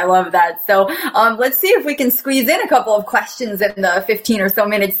Q&A. I love that. So, let's see if we can squeeze in a couple of questions in the 15 or so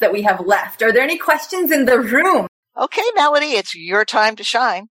minutes that we have left. Are there any questions in the room? Okay, Melody, it's your time to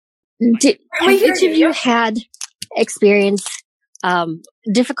shine. Have each of you had experience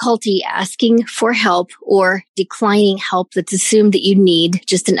difficulty asking for help or declining help that's assumed that you need,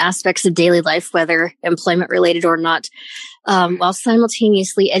 just in aspects of daily life, whether employment related or not, while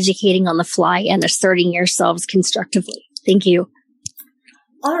simultaneously educating on the fly and asserting yourselves constructively? Thank you.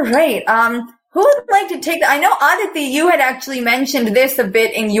 All right. Who would like to take that? I know, Aditi, you had actually mentioned this a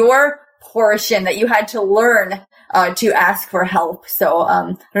bit in your portion, that you had to learn to ask for help. So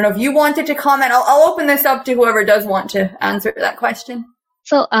I don't know if you wanted to comment. I'll open this up to whoever does want to answer that question.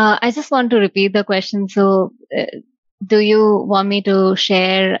 So I just want to repeat the question. So do you want me to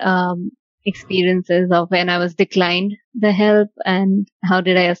share experiences of when I was declined the help and how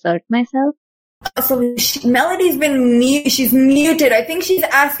did I assert myself? So Melody's been she's muted. I think she's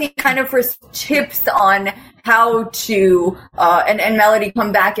asking kind of for tips on how to, and Melody,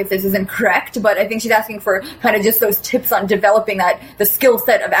 come back if this isn't correct, but I think she's asking for kind of just those tips on developing the skill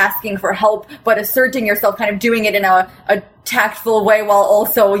set of asking for help, but asserting yourself, kind of doing it in a tactful way while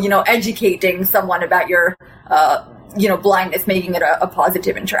also, educating someone about your, blindness, making it a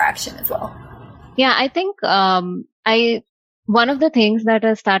positive interaction as well. Yeah, I think, one of the things that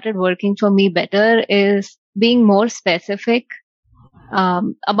has started working for me better is being more specific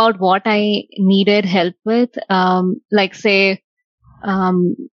about what I needed help with. Like say,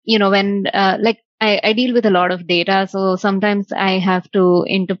 when I deal with a lot of data, so sometimes I have to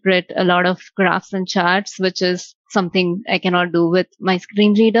interpret a lot of graphs and charts, which is something I cannot do with my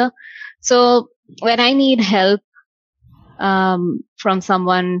screen reader. So when I need help from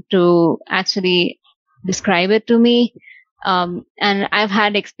someone to actually describe it to me, and I've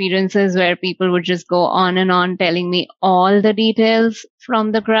had experiences where people would just go on and on telling me all the details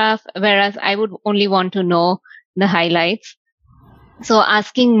from the graph, whereas I would only want to know the highlights. So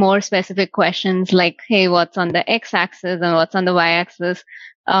asking more specific questions like, hey, what's on the x-axis and what's on the y-axis,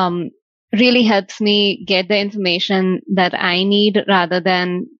 really helps me get the information that I need rather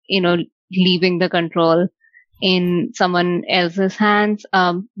than, leaving the control in someone else's hands.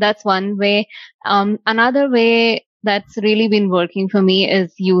 That's one way. Another way that's really been working for me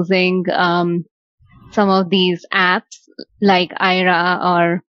is using some of these apps like Aira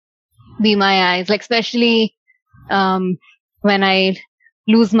or Be My Eyes, like especially when I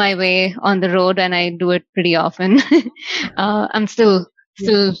lose my way on the road, and I do it pretty often. I'm still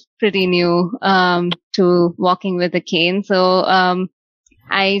pretty new to walking with a cane, so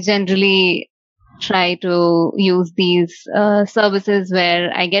I generally try to use these services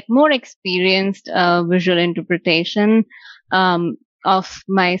where I get more experienced visual interpretation of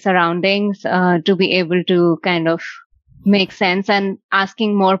my surroundings to be able to kind of make sense, and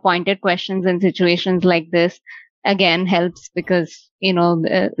asking more pointed questions in situations like this again helps because a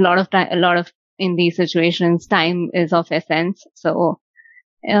lot of in these situations time is of essence. So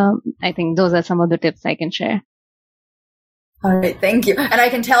I think those are some of the tips I can share. All right, thank you. And I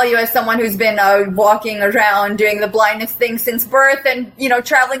can tell you, as someone who's been walking around doing the blindness thing since birth and,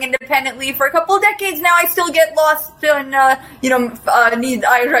 traveling independently for a couple of decades now, I still get lost and, need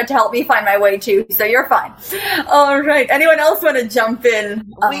Aira to help me find my way too. So you're fine. All right. Anyone else want to jump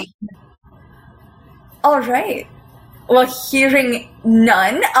in? All right. Well, hearing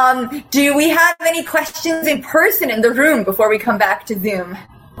none, do we have any questions in person in the room before we come back to Zoom?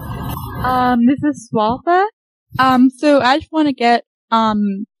 This is Swalpa. So I just want to get,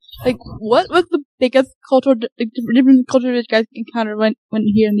 what was the biggest different culture that you guys encountered when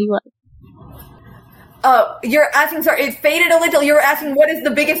here in the U.S.? You're asking, sorry, it faded a little. You were asking what is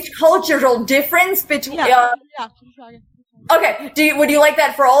the biggest cultural difference between, Okay, would you like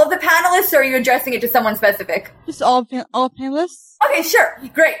that for all of the panelists, or are you addressing it to someone specific? Just all panelists. Okay, sure.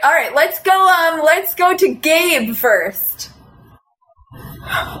 Great. All right, let's go to Gabe first.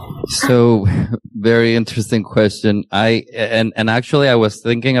 So, very interesting question. Actually I was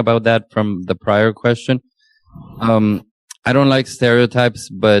thinking about that from the prior question. I don't like stereotypes,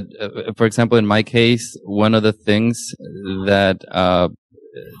 but for example, in my case, one of the things that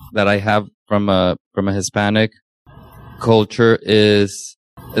I have from a Hispanic culture is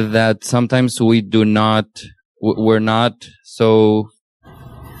that sometimes we're not so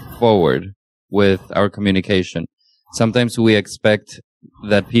forward with our communication. Sometimes we expect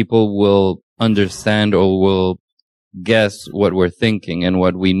that people will understand or will guess what we're thinking and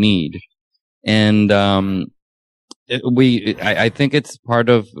what we need. And I think it's part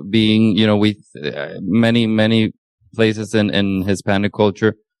of being, many places in Hispanic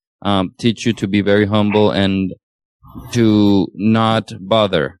culture teach you to be very humble and to not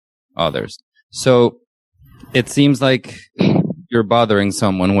bother others. So it seems like you're bothering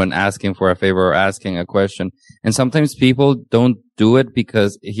someone when asking for a favor or asking a question. And sometimes people don't do it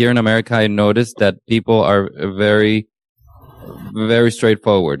because here in America, I noticed that people are very, very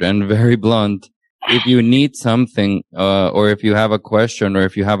straightforward and very blunt. If you need something, or if you have a question or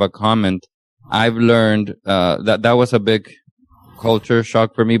if you have a comment, I've learned, that was a big culture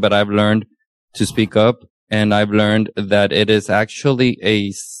shock for me, but I've learned to speak up, and I've learned that it is actually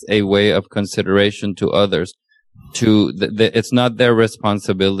a way of consideration to others. It's not their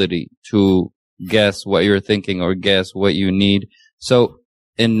responsibility to guess what you're thinking or guess what you need. So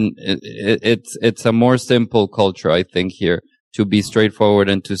it's a more simple culture, I think, here, to be straightforward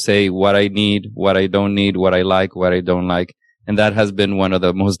and to say what I need, what I don't need, what I like, what I don't like. And that has been one of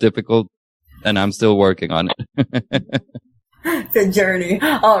the most difficult, and I'm still working on it. It's a journey.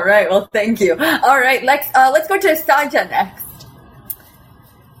 All right. Well, thank you. All right. Let's go to Saja next.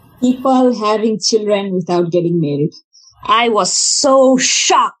 People having children without getting married. I was so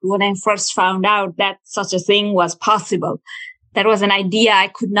shocked when I first found out that such a thing was possible. That was an idea I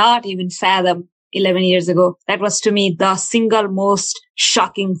could not even fathom 11 years ago. That was to me the single most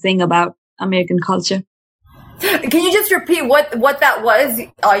shocking thing about American culture. Can you just repeat what that was?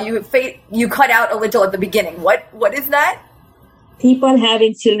 You cut out a little at the beginning. What is that? People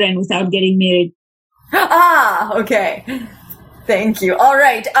having children without getting married. Ah, okay. Thank you. All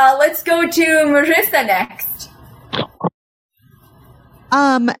right. Let's go to Marissa next.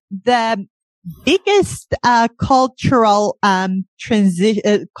 The biggest cultural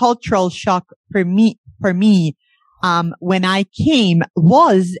cultural shock for me when I came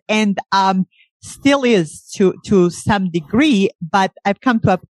was and still is to some degree, but I've come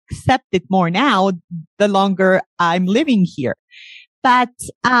to accept it more now the longer I'm living here. But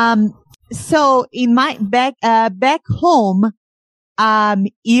so in my back home,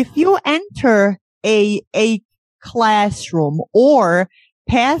 if you enter a classroom or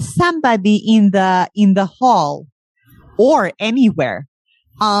pass somebody in the hall or anywhere,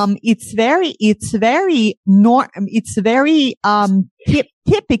 it's very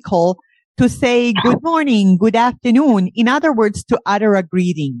typical to say good morning, good afternoon. In other words, to utter a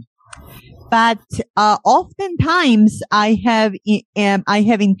greeting. But oftentimes I have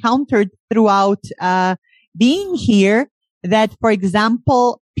encountered throughout being here that, for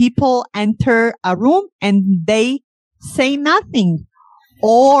example, people enter a room and they say nothing,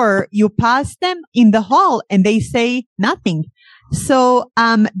 or you pass them in the hall and they say nothing. So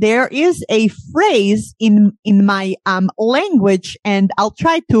there is a phrase in my language, and I'll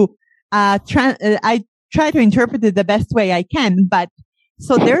try to I try to interpret it the best way I can. But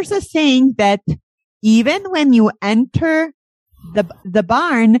so there's a saying that even when you enter the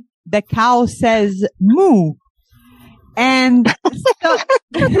barn, the cow says moo. And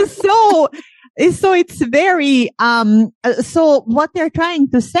so it's very, so what they're trying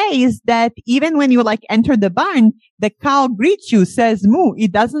to say is that even when you enter the barn, the cow greets you, says moo.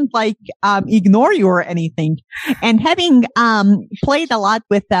 It doesn't ignore you or anything. And having, played a lot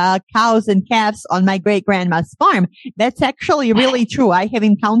with, cows and calves on my great grandma's farm, that's actually really true. I have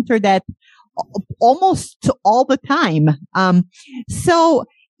encountered that almost all the time. So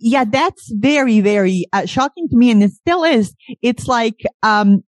yeah, that's very, very, shocking to me. And it still is. It's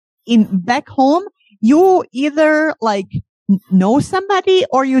in back home, you either know somebody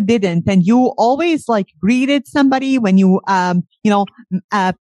or you didn't. And you always greeted somebody when you,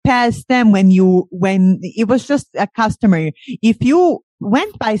 passed them when it was just a customary. If you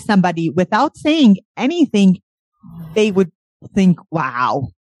went by somebody without saying anything, they would think, wow,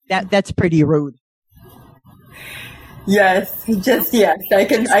 that's pretty rude. Yes, yes. I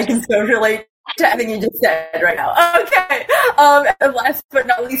can so relate to everything you just said right now. Okay. And last but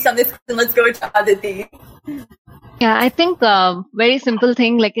not least on this question, let's go to Aditi. Yeah, I think very simple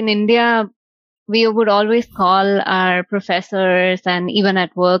thing. Like in India, we would always call our professors and even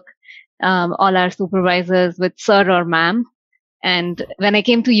at work, all our supervisors with sir or ma'am. And when I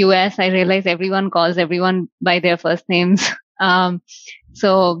came to US, I realized everyone calls everyone by their first names.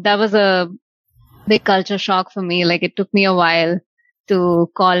 So that was a big culture shock for me. It took me a while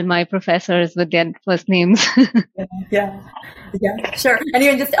to call my professors with their first names. Yeah, sure. And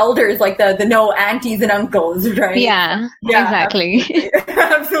even just elders, the no aunties and uncles, right? Yeah, exactly.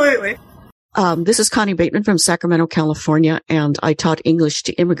 Absolutely. This is Connie Bateman from Sacramento, California, and I taught English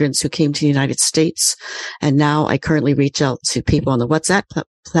to immigrants who came to the United States. And now I currently reach out to people on the WhatsApp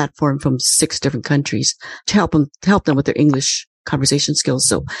platform from 6 different countries to help them with their English conversation skills.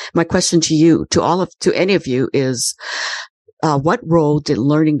 So my question to you, to any of you is, what role did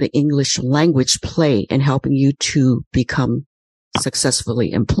learning the English language play in helping you to become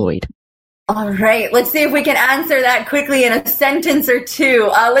successfully employed? All right. Let's see if we can answer that quickly in a sentence or two.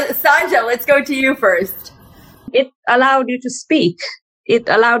 Sanja, let's go to you first. It allowed you to speak. It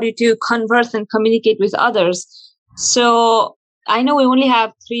allowed you to converse and communicate with others. So I know we only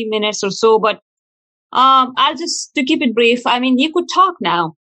have 3 minutes or so, but to keep it brief, you could talk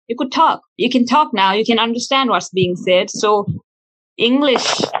now. You could talk. You can talk now. You can understand what's being said. So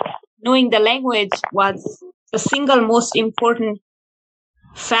English, knowing the language, was the single most important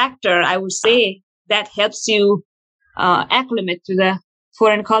factor, I would say, that helps you acclimate to the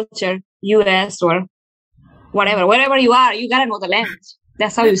foreign culture, US or whatever. Wherever you are, you gotta know the language.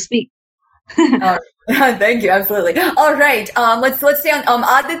 That's how you speak. Thank you. Absolutely. All right. Let's stay on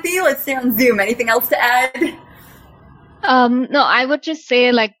Aditi. Let's stay on Zoom. Anything else to add? No, I would just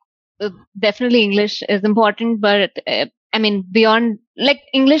say definitely English is important, but beyond, like,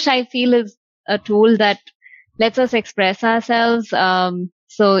 English, I feel is a tool that lets us express ourselves.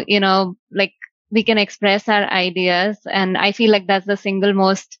 So, like, we can express our ideas. And I feel like that's the single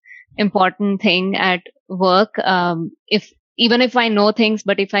most important thing at work. Even if I know things,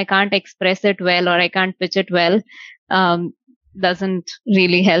 but if I can't express it well or I can't pitch it well, doesn't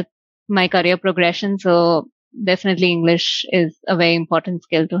really help my career progression. So definitely English is a very important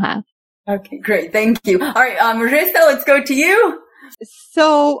skill to have. Okay, great. Thank you. All right, Marissa, let's go to you.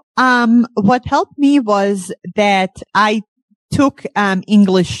 So, what helped me was that I took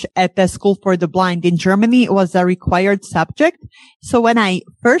English at the School for the Blind in Germany. It was a required subject. So when I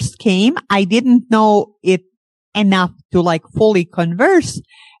first came, I didn't know it enough to like fully converse,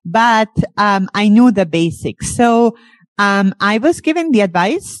 but I knew the basics. So I was given the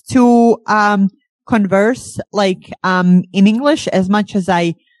advice to converse like in English as much as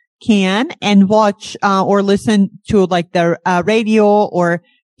I can and watch or listen to like the radio or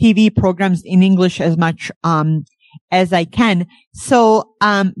TV programs in English as much as I can. So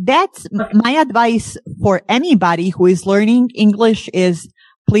that's my advice for anybody who is learning English is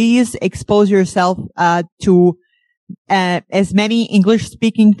please expose yourself to as many English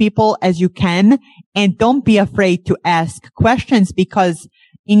speaking people as you can, and don't be afraid to ask questions, because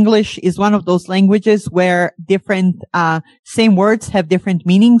English is one of those languages where different same words have different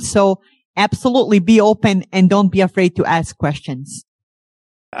meanings. So absolutely be open and don't be afraid to ask questions.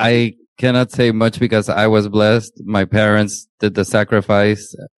 I cannot say much because I was blessed. My parents did the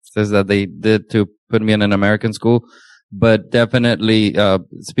sacrifice that they did to put me in an American school, but definitely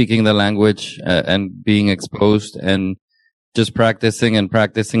speaking the language and being exposed and just practicing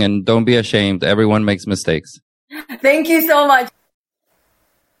and don't be ashamed. Everyone makes mistakes. Thank you so much.